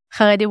because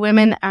Haredi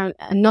women are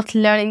not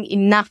learning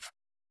enough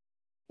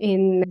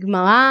in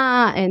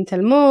Gemara and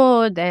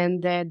Talmud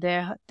and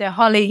the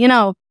holy,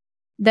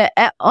 the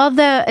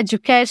other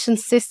education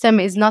system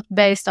is not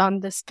based on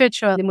the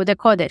spiritual Limudei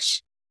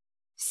Kodesh.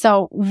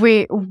 So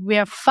we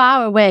are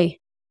far away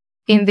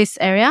in this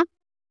area.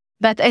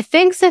 But I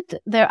think that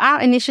there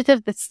are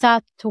initiatives that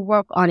start to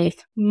work on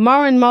it.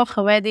 More and more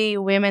Haredi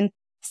women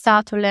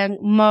start to learn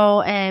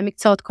more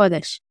Miktzot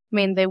Kodesh. I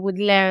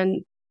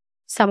mean,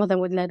 some of them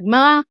would learn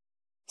Gemara,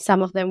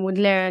 some of them would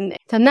learn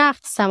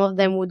Tanakh, some of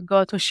them would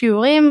go to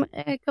Shiurim.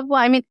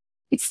 I mean,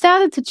 it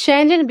started to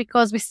change it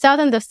because we started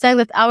to understand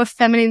that our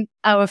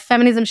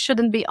feminism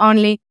shouldn't be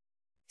only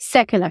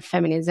secular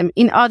feminism.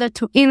 In order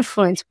to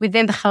influence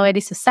within the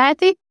Haredi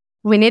society,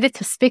 we needed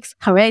to speak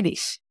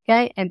Haredish.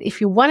 Okay. And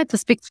if you wanted to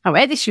speak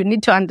Charedi, you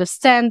need to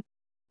understand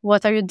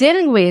what are you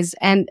dealing with,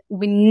 and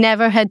we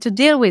never had to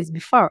deal with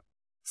before.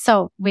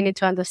 So we need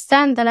to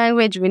understand the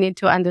language. We need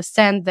to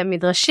understand the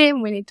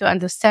midrashim. We need to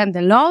understand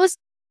the laws,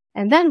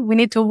 and then we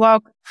need to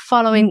work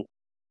following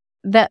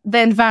the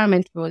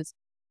environment rules.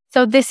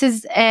 So this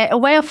is a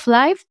way of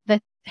life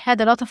that had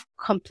a lot of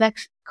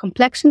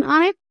complexion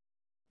on it,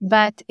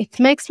 but it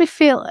makes me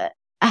feel,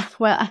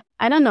 well,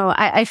 I don't know.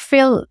 I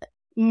feel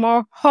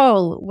more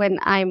whole when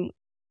I'm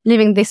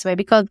living this way,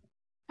 because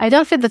I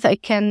don't feel that I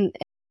can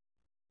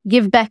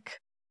give back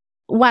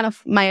one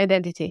of my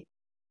identity.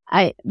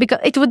 Because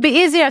it would be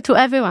easier to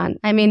everyone.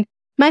 I mean,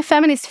 my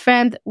feminist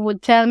friend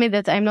would tell me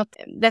that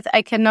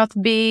I cannot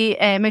be,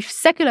 my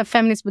secular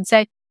feminist would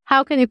say,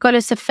 how can you call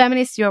yourself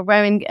feminist? You're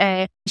wearing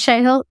a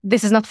sheitel.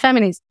 This is not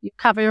feminist. You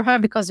cover your hair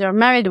because you're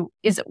married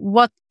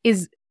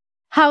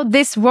how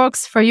this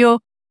works for you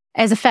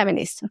as a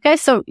feminist. Okay.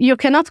 So you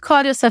cannot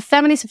call yourself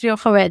feminist if you're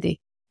Haredi.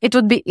 It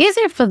would be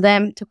easier for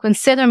them to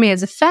consider me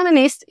as a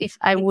feminist if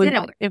I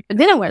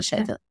didn't wear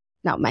sheitel.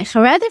 Now, my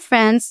Charedi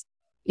friends,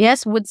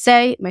 would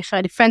say, my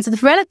Charedi friends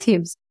and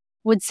relatives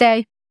would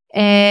say,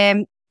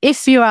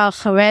 if you are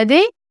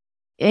Charedi,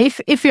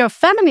 if you're a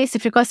feminist,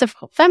 if you call yourself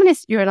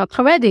feminist, you're not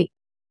Charedi.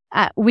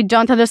 We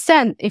don't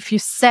understand if you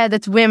said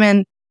that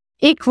women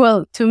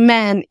equal to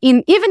men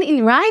even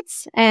in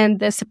rights, and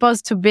they're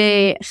supposed to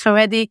be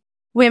Charedi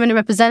women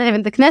representative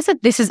in the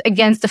Knesset. This is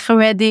against the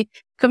Charedi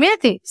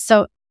community.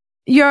 So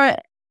you're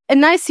a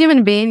nice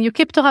human being. You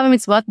keep Torah and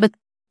mitzvot, but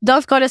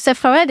don't call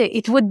yourself Haredi.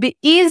 It would be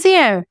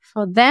easier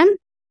for them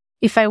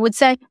if I would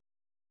say,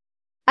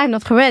 I'm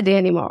not Haredi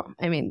anymore.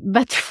 I mean,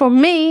 but for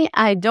me,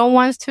 I don't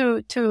want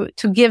to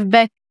give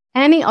back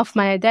any of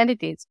my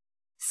identities.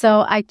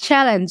 So I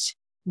challenge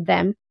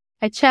them.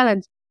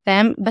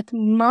 But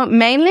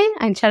mainly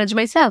I challenge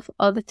myself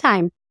all the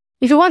time.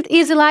 If you want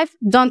easy life,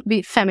 don't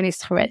be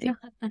feminist Haredi.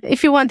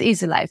 If you want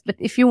easy life, but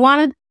if you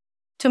wanted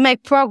to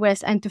make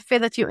progress and to feel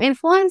that you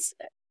influence,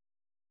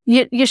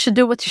 you should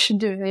do what you should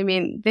do. I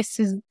mean, this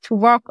is to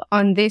work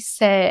on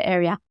this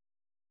area.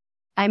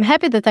 I'm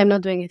happy that I'm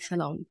not doing it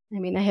alone. I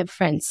mean, I have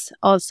friends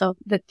also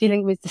that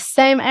dealing with the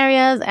same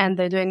areas, and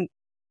they're doing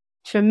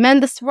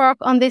tremendous work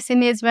on this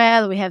in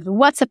Israel. We have the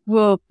WhatsApp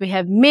group. We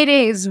have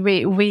meetings.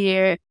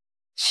 We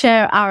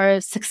share our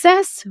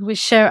success. We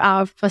share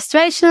our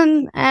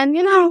frustration. And,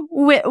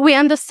 we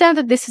understand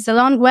that this is a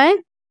long way.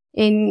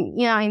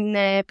 in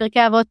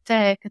פרקי אבות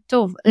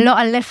כתוב, לא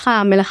עליך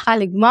המלאכה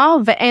לגמור,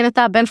 ואין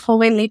אתה בן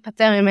חורין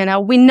להיפטר ממנה.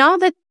 We know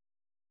that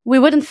we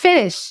wouldn't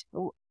finish,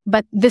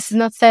 but this is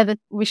not said that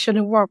we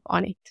shouldn't work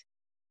on it.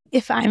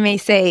 If I may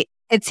say,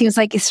 it seems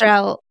like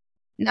Israel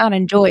not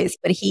enjoys,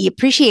 but he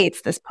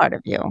appreciates this part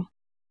of you,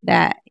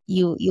 that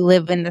you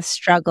live in the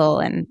struggle,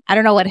 and I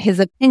don't know what his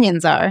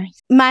opinions are.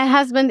 My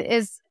husband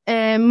is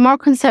more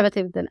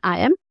conservative than I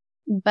am,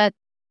 but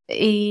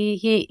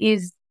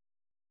he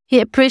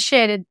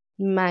appreciated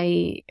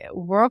my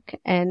work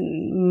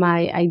and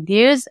my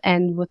ideas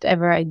and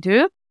whatever I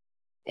do.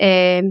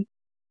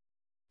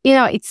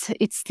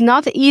 It's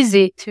not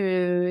easy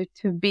to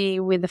be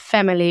with a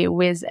family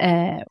with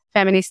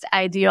feminist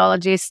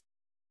ideologists,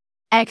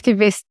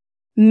 activists,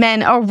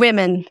 men or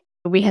women.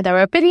 We had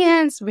our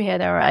opinions, we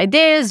had our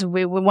ideas,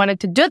 we wanted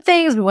to do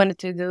things, we wanted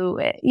to do,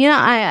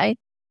 I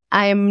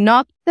am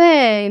not,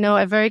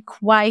 a very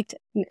quiet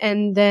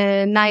and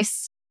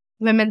nice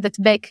women that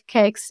bake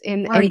cakes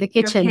in the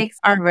kitchen. Your cakes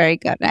are very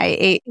good. I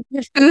ate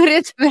your food.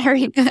 It's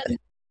very good.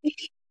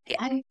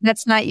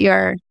 That's not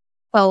your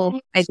whole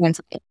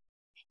identity.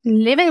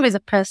 Living with a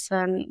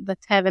person that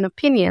have an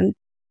opinion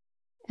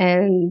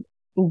and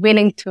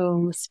willing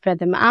to spread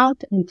them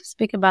out and to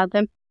speak about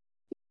them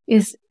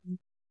is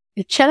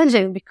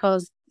challenging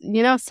because,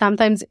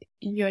 sometimes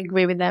you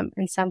agree with them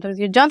and sometimes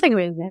you don't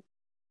agree with them.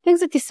 I think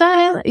that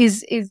Israel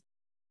is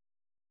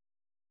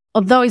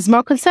although he's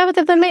more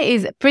conservative than me,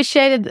 he's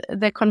appreciated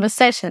the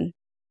conversation,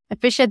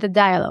 appreciate the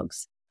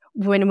dialogues.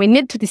 When we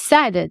need to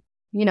decide it,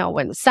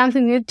 when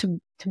something needs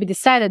to be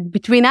decided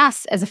between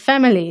us as a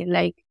family,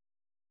 like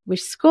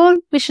which school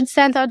we should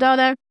send our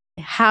daughter,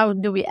 how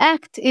do we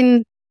act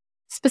in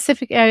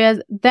specific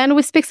areas, then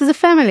we speak as a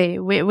family.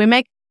 We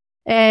make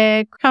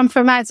a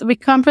compromise. We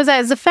compromise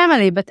as a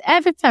family, but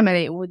every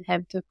family would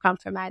have to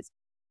compromise.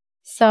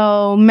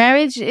 So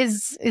marriage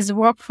is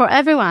work for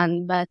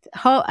everyone, but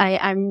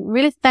I'm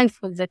really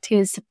thankful that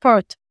he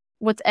support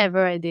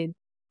whatever I did.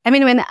 I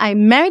mean, when I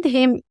married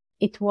him,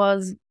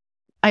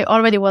 I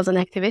already was an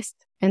activist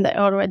and I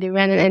already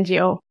ran an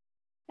NGO.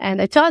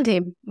 And I told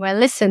him, well,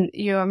 listen,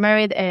 you're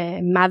married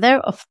a mother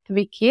of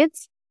 3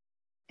 kids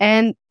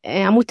and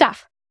I'm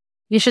mutaf.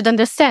 You should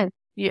understand.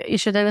 You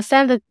should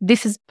understand that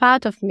this is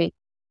part of me.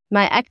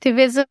 My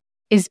activism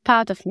is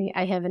part of me.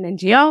 I have an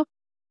NGO.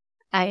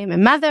 I am a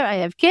mother. I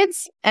have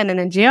kids and an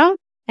NGO.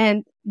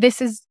 And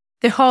this is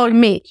the whole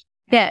me.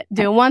 Yeah.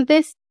 Do you want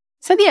this?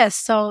 I said, yes.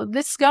 So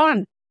let's go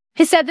on.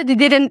 He said that it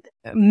didn't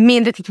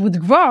mean that it would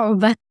grow,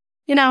 but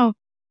no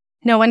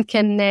one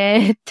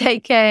can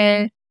take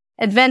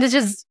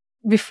advantages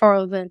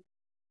before then.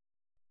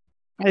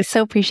 I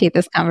so appreciate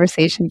this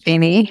conversation,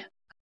 Fainy.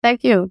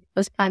 Thank you. It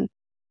was fun.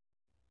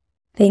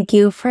 Thank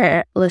you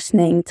for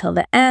listening till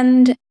the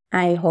end.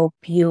 I hope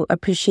you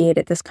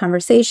appreciated this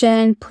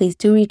conversation. Please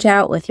do reach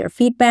out with your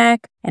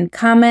feedback and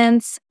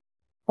comments.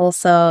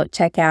 Also,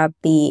 check out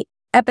the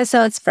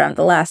episodes from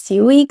the last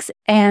few weeks.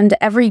 And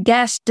every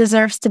guest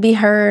deserves to be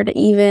heard,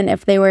 even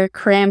if they were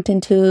cramped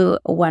into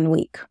 1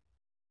 week.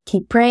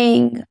 Keep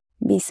praying,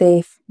 be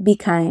safe, be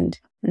kind,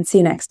 and see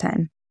you next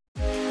time.